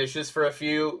cleaning the dishes for a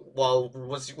few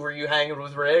were you hanging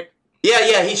with Rick?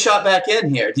 Yeah, he shot back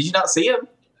in here. Did you not see him?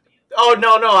 Oh,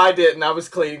 no, I didn't. I was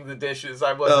cleaning the dishes.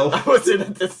 I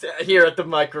wasn't here at the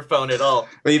microphone at all.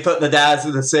 Were you putting the dads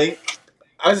in the sink?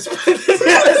 I was putting the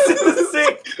dads in the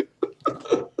sink.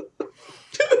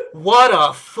 What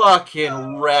a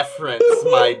fucking reference,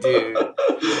 my dude.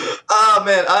 Oh,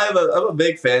 man, I'm a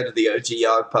big fan of the OG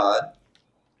Yogg-Pod.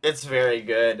 It's very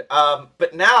good.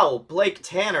 But now, Blake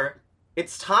Tanner,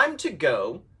 it's time to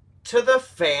go to the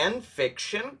Fan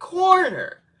Fiction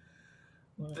Corner.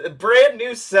 The brand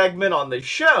new segment on the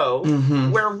show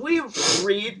where we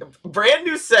read brand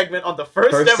new segment on the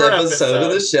first ever episode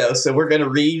of the show. So we're gonna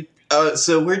read.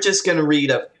 We're just gonna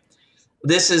read a.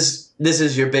 This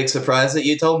is your big surprise that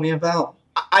you told me about.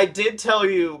 I did tell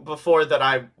you before that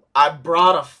I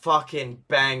brought a fucking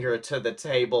banger to the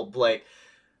table, Blake,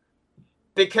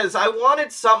 because I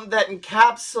wanted something that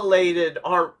encapsulated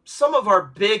some of our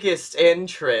biggest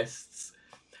interests.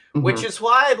 Which is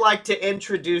why I'd like to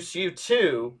introduce you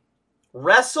to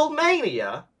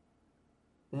WrestleMania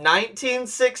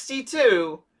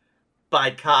 1962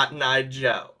 by Cotton Eye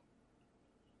Joe.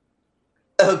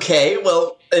 Okay,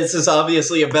 well, this is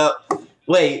obviously about...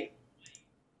 Wait,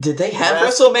 did they have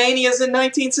WrestleManias in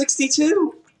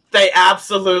 1962? They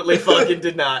absolutely fucking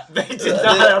did not. They did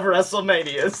not have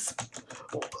WrestleManias.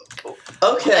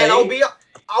 Okay. And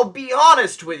I'll be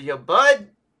honest with you, bud.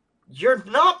 You're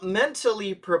not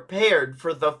mentally prepared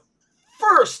for the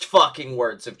first fucking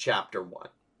words of chapter 1.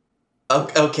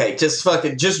 Okay, just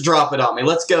drop it on me.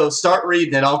 Let's go. Start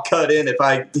reading and I'll cut in if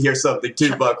I hear something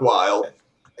too buck wild.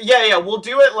 Yeah, we'll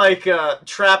do it like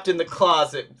Trapped in the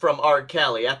Closet from R.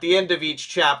 Kelly. At the end of each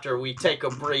chapter, we take a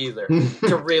breather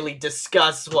to really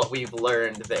discuss what we've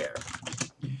learned there.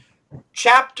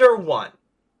 Chapter 1.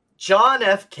 John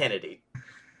F. Kennedy.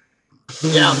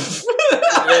 Yeah.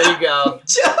 There you go.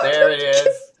 There it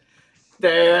is.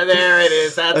 There it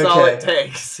is. That's all it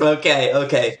takes. Okay.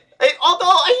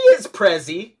 Although he is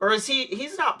Prezi, or is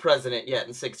he's not president yet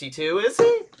in 62, is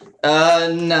he?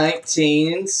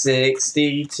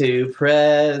 1962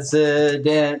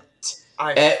 president.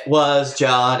 It was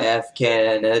John F.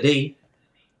 Kennedy.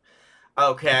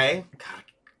 Okay.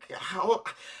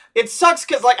 It sucks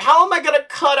because, like, how am I going to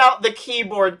cut out the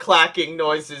keyboard clacking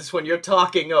noises when you're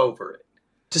talking over it?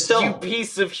 Just don't. You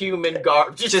piece of human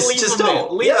garbage. Just leave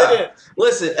don't. Leave it in.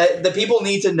 Listen, the people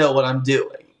need to know what I'm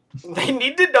doing. They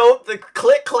need to know the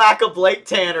click-clack of Blake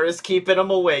Tanner is keeping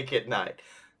him awake at night.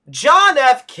 John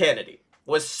F. Kennedy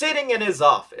was sitting in his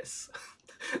office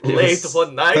late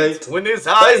one night when his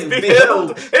eyes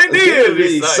beheld an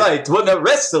eerie sight. When a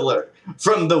wrestler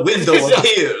from the window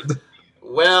appeared.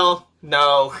 Well,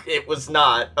 no, it was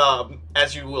not,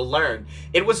 as you will learn.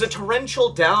 It was a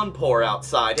torrential downpour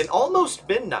outside and almost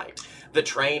midnight. The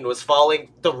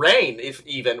rain, if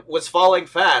even, was falling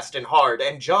fast and hard,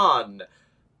 and John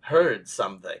heard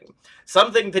something.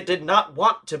 Something that did not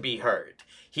want to be heard.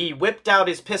 He whipped out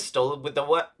his pistol with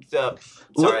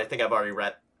Sorry, I think I've already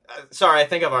read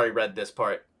this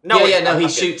part. He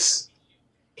shoots.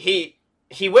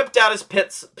 He whipped out his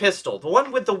pistol, the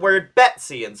one with the word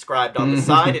Betsy inscribed on the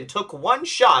side, and took one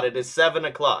shot at his 7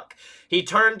 o'clock. He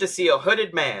turned to see a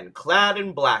hooded man, clad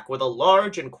in black, with a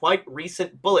large and quite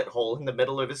recent bullet hole in the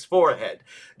middle of his forehead.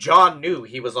 John knew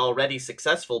he was already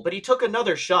successful, but he took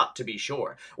another shot to be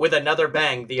sure. With another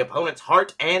bang, the opponent's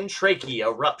heart and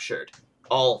trachea ruptured.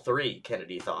 All three,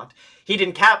 Kennedy thought. He'd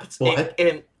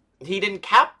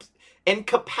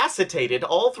incapacitated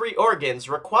all three organs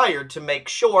required to make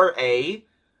sure a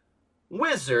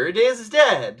wizard is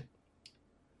dead.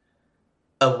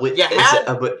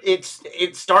 It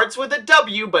starts with a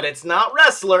W, but it's not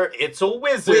wrestler. It's a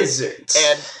wizard. Wizards.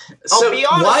 And I'll be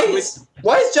honest.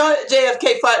 Why is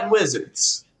JFK fighting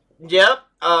wizards? Yep.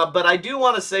 But I do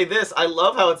want to say this. I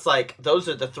love how it's like, those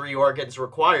are the three organs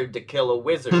required to kill a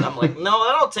wizard. I'm like, no,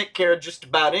 that'll take care of just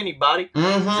about anybody.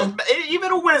 Mm-hmm.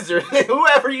 Even a wizard.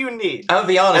 Whoever you need. I'll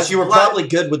be honest, you were probably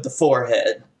good with the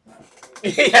forehead.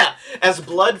 Yeah, as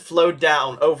blood flowed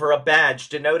down over a badge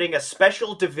denoting a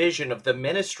special division of the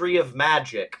Ministry of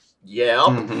Magic. Yep.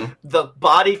 Mm-hmm. The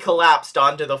body collapsed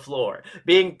onto the floor.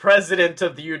 Being president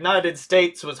of the United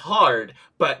States was hard,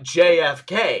 but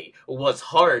JFK was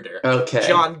harder. Okay.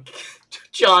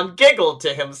 John giggled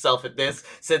to himself at this,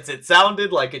 since it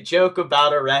sounded like a joke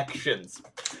about erections.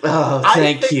 Oh,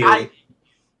 thank you.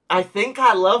 I think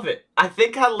I love it. I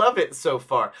think I love it so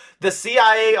far. The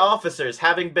CIA officers,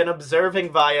 having been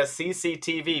observing via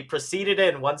CCTV, proceeded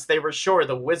in once they were sure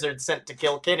the wizard sent to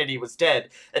kill Kennedy was dead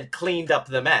and cleaned up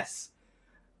the mess.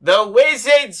 The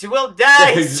wizards will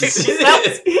die.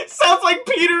 sounds like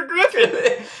Peter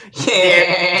Griffin.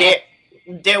 Yeah.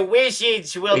 The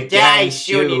wizards will die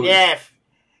soon enough.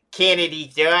 Kennedy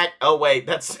thought. Oh wait,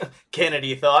 that's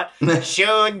Kennedy thought.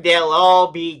 Soon they'll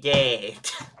all be dead.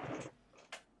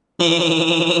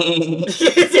 Oh,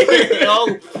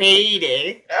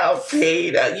 Peter. Oh,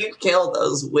 Peter, you killed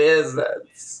those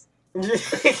wizards. You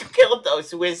killed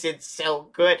those wizards so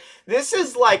good. This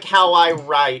is like how I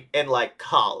write in, like,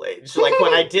 college. Like,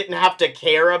 when I didn't have to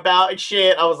care about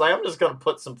shit, I was like, I'm just gonna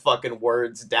put some fucking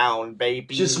words down,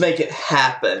 baby. Just make it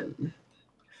happen.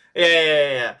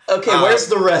 Yeah. Okay, where's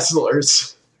the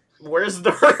wrestlers? Where's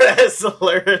the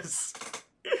wrestlers?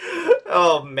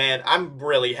 Oh man, I'm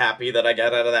really happy that I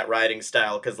got out of that writing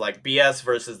style, because like BS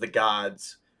versus the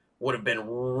Gods would have been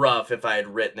rough if I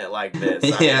had written it like this.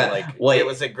 Wait, it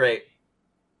was a great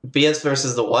BS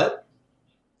versus the what?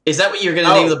 Is that what you're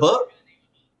gonna name the book?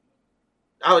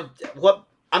 I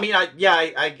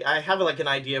have like an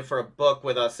idea for a book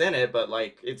with us in it, but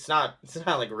like it's not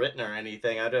like written or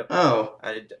anything. I don't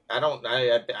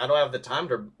have the time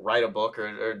to write a book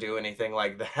or do anything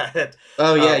like that.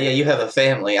 Oh yeah, you have a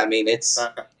family. I mean, it's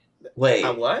wait.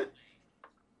 What?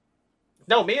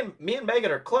 No, me and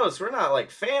Megan are close. We're not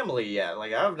like family yet.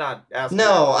 Like I've not asked her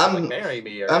to marry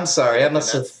me. I'm sorry. I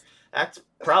must have. That's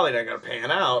probably not gonna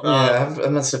pan out. Yeah, I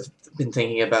must have been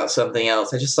thinking about something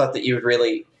else. I just thought that you would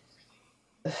really.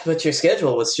 But your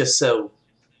schedule was just so...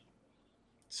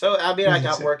 So, I mean, I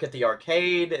got work at the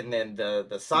arcade, and then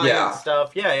the science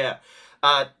stuff. Yeah.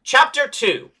 Chapter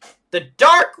 2. The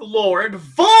Dark Lord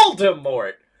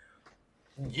Voldemort.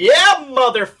 Yeah,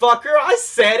 motherfucker, I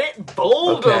said it.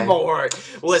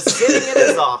 Voldemort was sitting in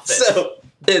his office. So,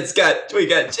 We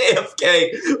got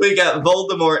JFK, we got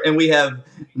Voldemort, and we have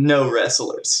no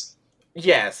wrestlers.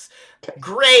 Yes.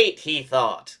 Great, he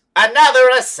thought. Another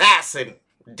assassin.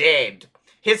 Dead.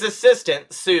 His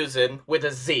assistant, Susan, with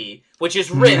a Z, which is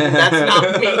written, that's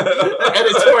not me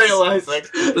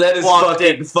editorializing. That is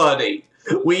fucking funny.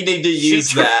 We need to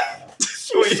use that.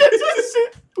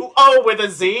 Oh, with a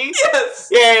Z? Yes!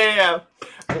 Yeah.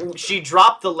 She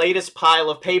dropped the latest pile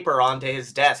of paper onto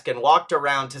his desk and walked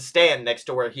around to stand next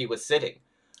to where he was sitting.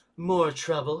 More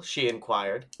trouble? She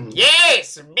inquired.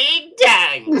 Yes, big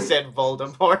time, said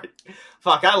Voldemort.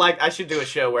 Fuck, I should do a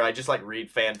show where I just,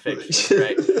 read fan fiction,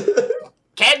 right?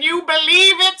 Can you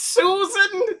believe it,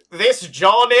 Susan? This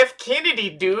John F. Kennedy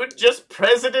dude, just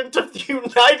president of the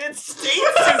United States,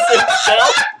 is in jail.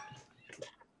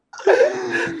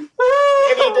 And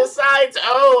he decides,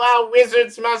 our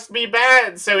wizards must be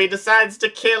bad, so he decides to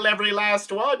kill every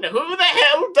last one. Who the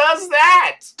hell does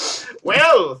that?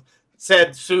 Well,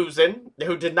 said Susan,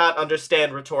 who did not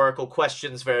understand rhetorical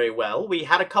questions very well, we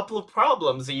had a couple of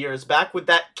problems a years back with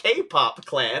that K-pop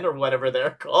clan, or whatever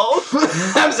they're called.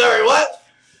 I'm sorry, what?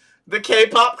 The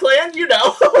K-pop clan, you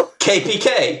know.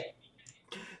 KPK.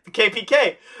 The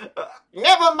KPK.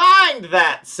 Never mind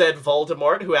that, said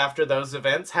Voldemort, who after those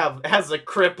events has a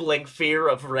crippling fear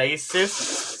of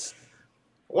racists.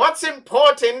 What's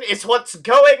important is what's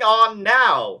going on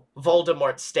now.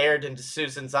 Voldemort stared into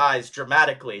Susan's eyes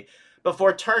dramatically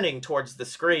before turning towards the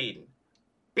screen.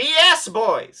 BS,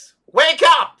 boys! Wake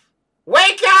up!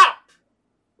 Wake up!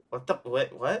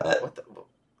 What?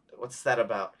 What's that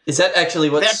about? Is that actually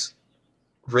what's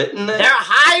written there? They're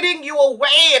hiding you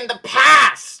away in the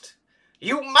past!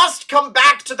 You must come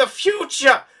back to the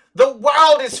future! The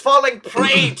world is falling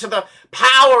prey to the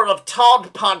power of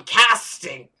Todd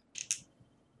podcasting!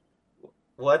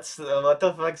 What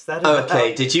the fuck's that about?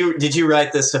 Okay, did you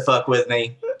write this to fuck with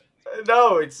me?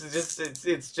 No, it's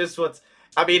just what's...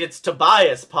 I mean, it's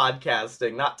Tobias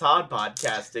podcasting, not Todd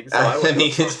podcasting, so I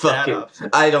mean, it's fucking...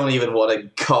 I don't even want to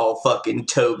call fucking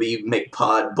Toby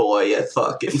McPodboy a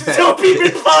fucking... Toby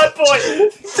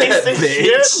McPodboy! That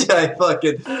bitch! I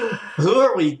fucking... Who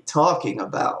are we talking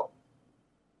about?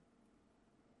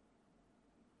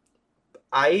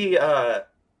 I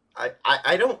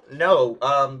don't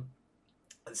know.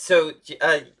 So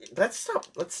let's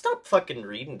stop fucking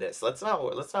reading this. Let's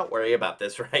not worry about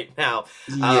this right now.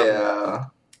 Yeah.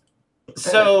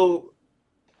 So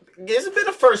this has been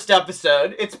a first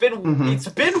episode. It's been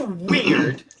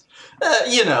weird.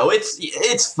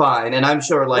 It's fine, and I'm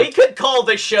sure we could call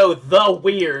the show The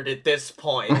Weird at this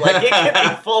point. Like it could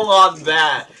be full on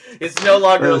that. It's no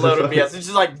longer a load of BS. It's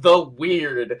just like The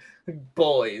Weird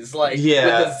Boys, with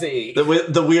a Z.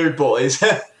 The Weird Boys.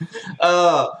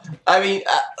 I mean,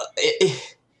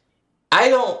 I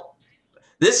don't.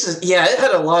 It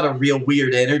had a lot of real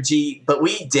weird energy, but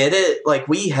we did it.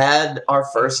 We had our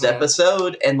first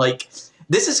episode, and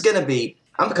this is gonna be.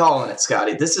 I'm calling it,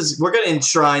 Scotty. We're gonna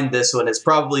enshrine this one as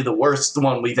probably the worst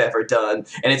one we've ever done,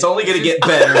 and it's only gonna get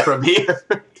better from here.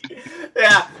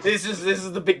 Yeah, this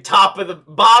is the big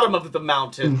bottom of the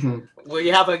mountain. Mm-hmm. We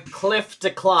have a cliff to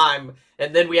climb,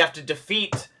 and then we have to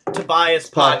defeat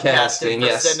Tobias podcasting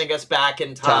for sending us back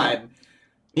in time.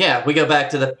 Yeah, we go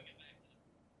back to the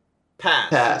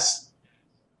past.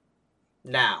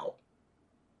 Now.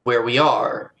 Where we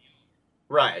are.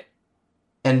 Right.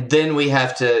 And then we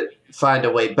have to find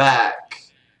a way back.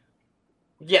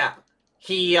 Yeah.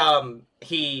 He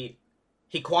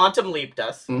quantum leaped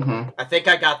us. Mm-hmm. I think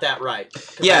I got that right.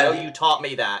 Yeah. I know you taught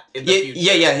me that in the future.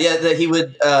 Yeah. That he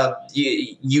would,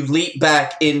 you leap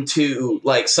back into,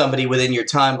 somebody within your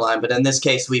timeline, but in this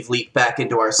case, we've leaped back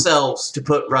into ourselves to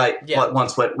put right what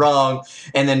once went wrong,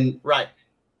 and then... Right.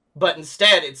 But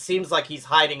instead, it seems like he's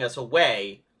hiding us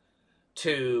away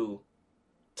to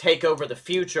take over the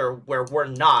future where we're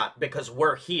not, because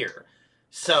we're here.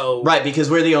 So... Right,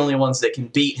 because we're the only ones that can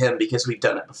beat him because we've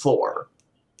done it before.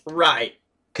 Right.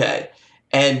 Okay.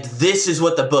 And this is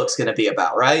what the book's going to be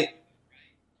about, right?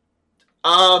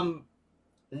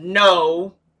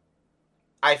 No.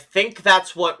 I think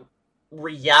that's what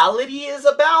reality is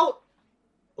about.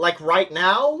 Right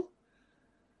now.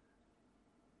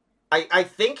 I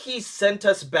think he sent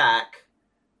us back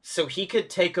so he could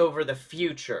take over the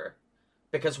future.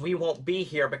 Because we won't be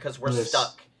here because we're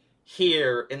stuck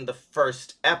here in the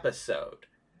first episode.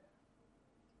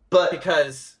 But...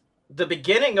 Because... the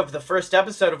beginning of the first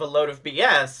episode of A Load of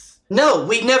BS... No,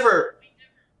 we never...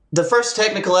 The first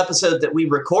technical episode that we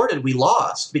recorded, we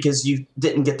lost because you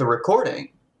didn't get the recording.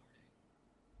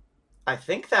 I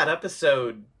think that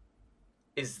episode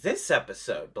is this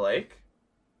episode, Blake.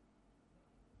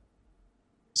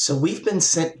 So we've been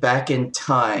sent back in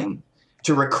time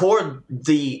to record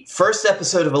the first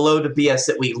episode of A Load of BS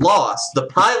that we lost, the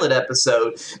pilot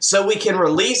episode, so we can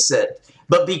release it.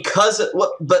 But because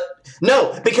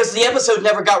the episode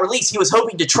never got released, he was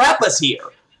hoping to trap us here.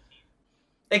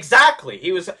 Exactly.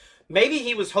 He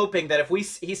was hoping that if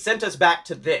he sent us back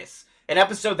to this, an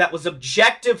episode that was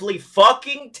objectively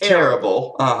fucking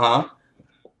terrible.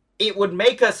 It would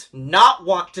make us not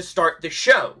want to start the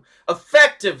show.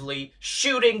 Effectively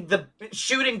shooting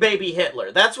baby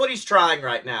Hitler. That's what he's trying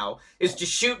right now, is to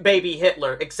shoot baby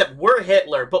Hitler, except we're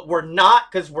Hitler, but we're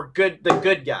not because we're the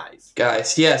good guys.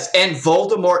 Guys, yes, and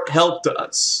Voldemort helped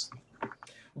us.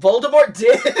 Voldemort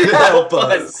did help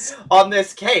us on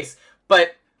this case,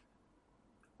 but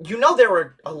there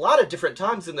were a lot of different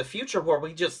times in the future where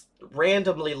we just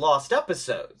randomly lost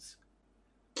episodes.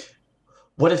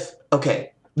 What if...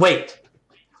 Okay, wait.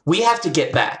 We have to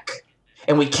get back.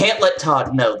 And we can't let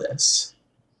Todd know this.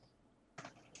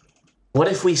 What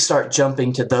if we start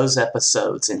jumping to those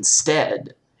episodes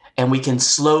instead, and we can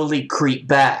slowly creep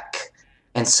back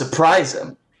and surprise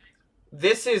him?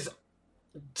 This is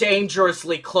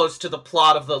dangerously close to the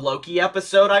plot of the Loki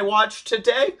episode I watched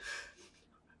today.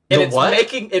 And it's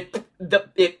making it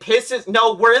pisses...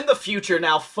 No, we're in the future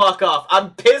now. Fuck off.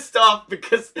 I'm pissed off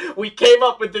because we came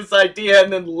up with this idea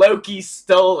and then Loki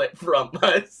stole it from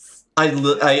us.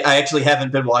 I actually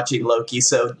haven't been watching Loki,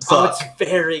 so fuck.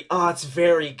 It's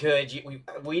very good. You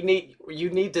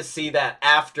need to see that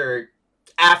after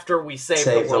we save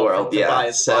the world from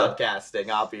Tobias podcasting,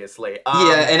 obviously.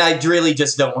 And I really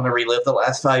just don't want to relive the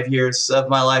last 5 years of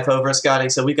my life over, Scotty,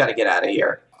 so we've got to get out of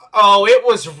here. Oh, it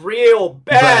was real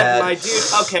bad, my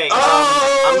dude. Okay.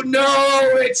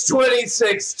 No, it's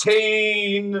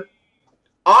 2016.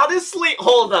 Honestly,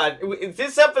 hold on.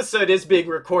 This episode is being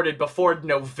recorded before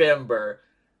November,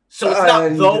 so it's not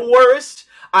the worst.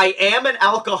 I am an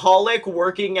alcoholic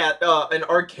working at an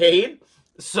arcade,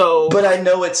 so... But I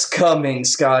know it's coming,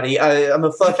 Scotty. I'm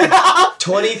a fucking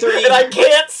 23... And I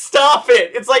can't stop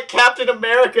it! It's like Captain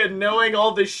America knowing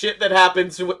all the shit that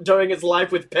happens during his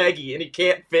life with Peggy, and he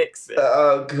can't fix it.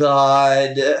 Oh,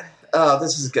 God. Oh,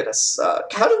 this is gonna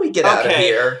suck. How do we get out of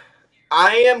here?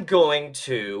 I am going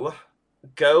to...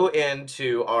 go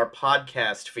into our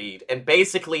podcast feed and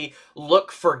basically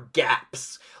look for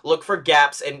gaps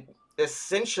and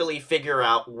essentially figure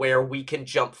out where we can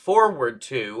jump forward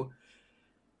to.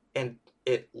 And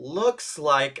it looks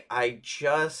like I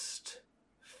just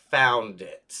found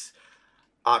it.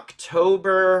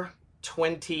 October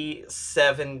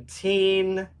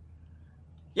 2017.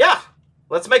 Yeah,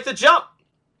 let's make the jump.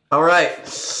 All right.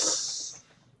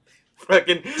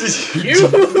 Fucking cue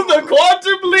the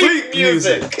Quantum Leap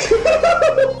music.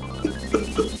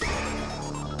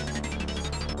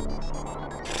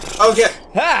 Okay.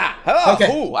 Okay.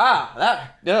 Ooh, wow.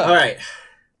 All right.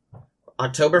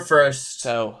 October 1st,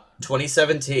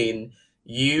 2017.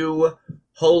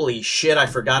 Holy shit! I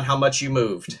forgot how much you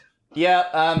moved. Yeah,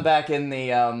 I'm back in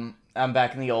the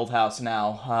old house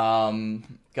now.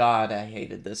 God, I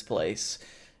hated this place.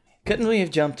 Couldn't we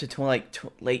have jumped to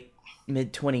late?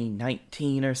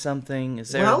 Mid-2019 or something?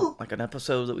 Is there like an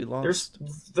episode that we lost?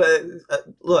 There's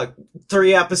look,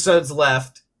 3 episodes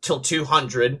left till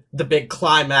 200, the big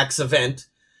climax event.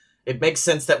 It makes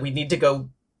sense that we need to go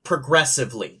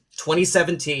progressively.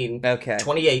 2017,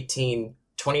 2018,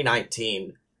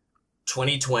 2019,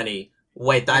 2020.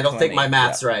 Wait, I don't think my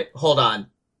math's right. Hold on.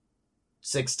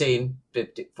 16,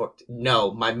 50, 14.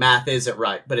 No, my math isn't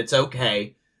right, but it's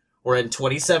okay. We're in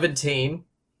 2017.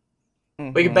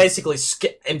 We can basically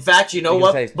skip. In fact, you know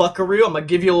what, Buckaroo? I'm gonna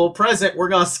give you a little present. We're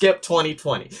gonna skip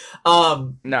 2020.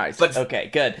 Nice. But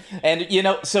okay, good. And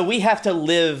so we have to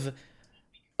live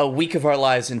a week of our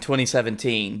lives in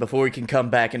 2017 before we can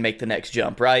come back and make the next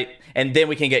jump, right? And then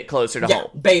we can get closer to home.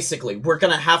 Basically, we're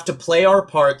gonna have to play our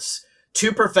parts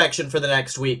to perfection for the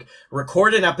next week.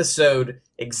 Record an episode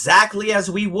exactly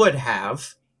as we would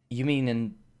have. You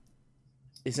mean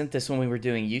isn't this when we were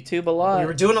doing YouTube a lot? We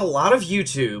were doing a lot of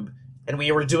YouTube. And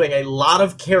we were doing a lot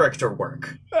of character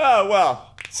work. Oh,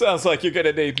 well, sounds like you're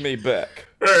gonna need me back.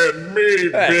 And me,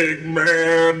 big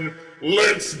man.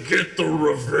 Let's get the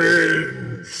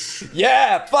revenge.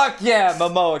 Yeah, fuck yeah,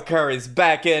 Momoa Curry's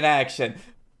back in action.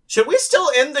 Should we still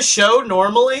end the show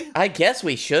normally? I guess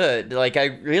we should.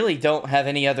 I really don't have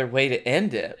any other way to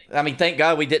end it. I mean, thank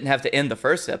God we didn't have to end the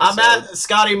first episode. I'm at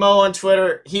Scotty Mo on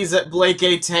Twitter. He's at Blake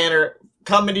A. Tanner.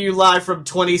 Coming to you live from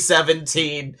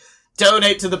 2017.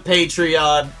 Donate to the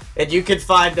Patreon, and you can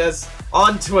find us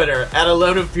on Twitter at A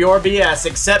Load of Pure BS,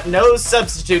 except no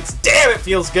substitutes. Damn, it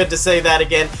feels good to say that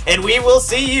again. And we will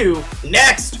see you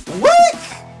next. Woo!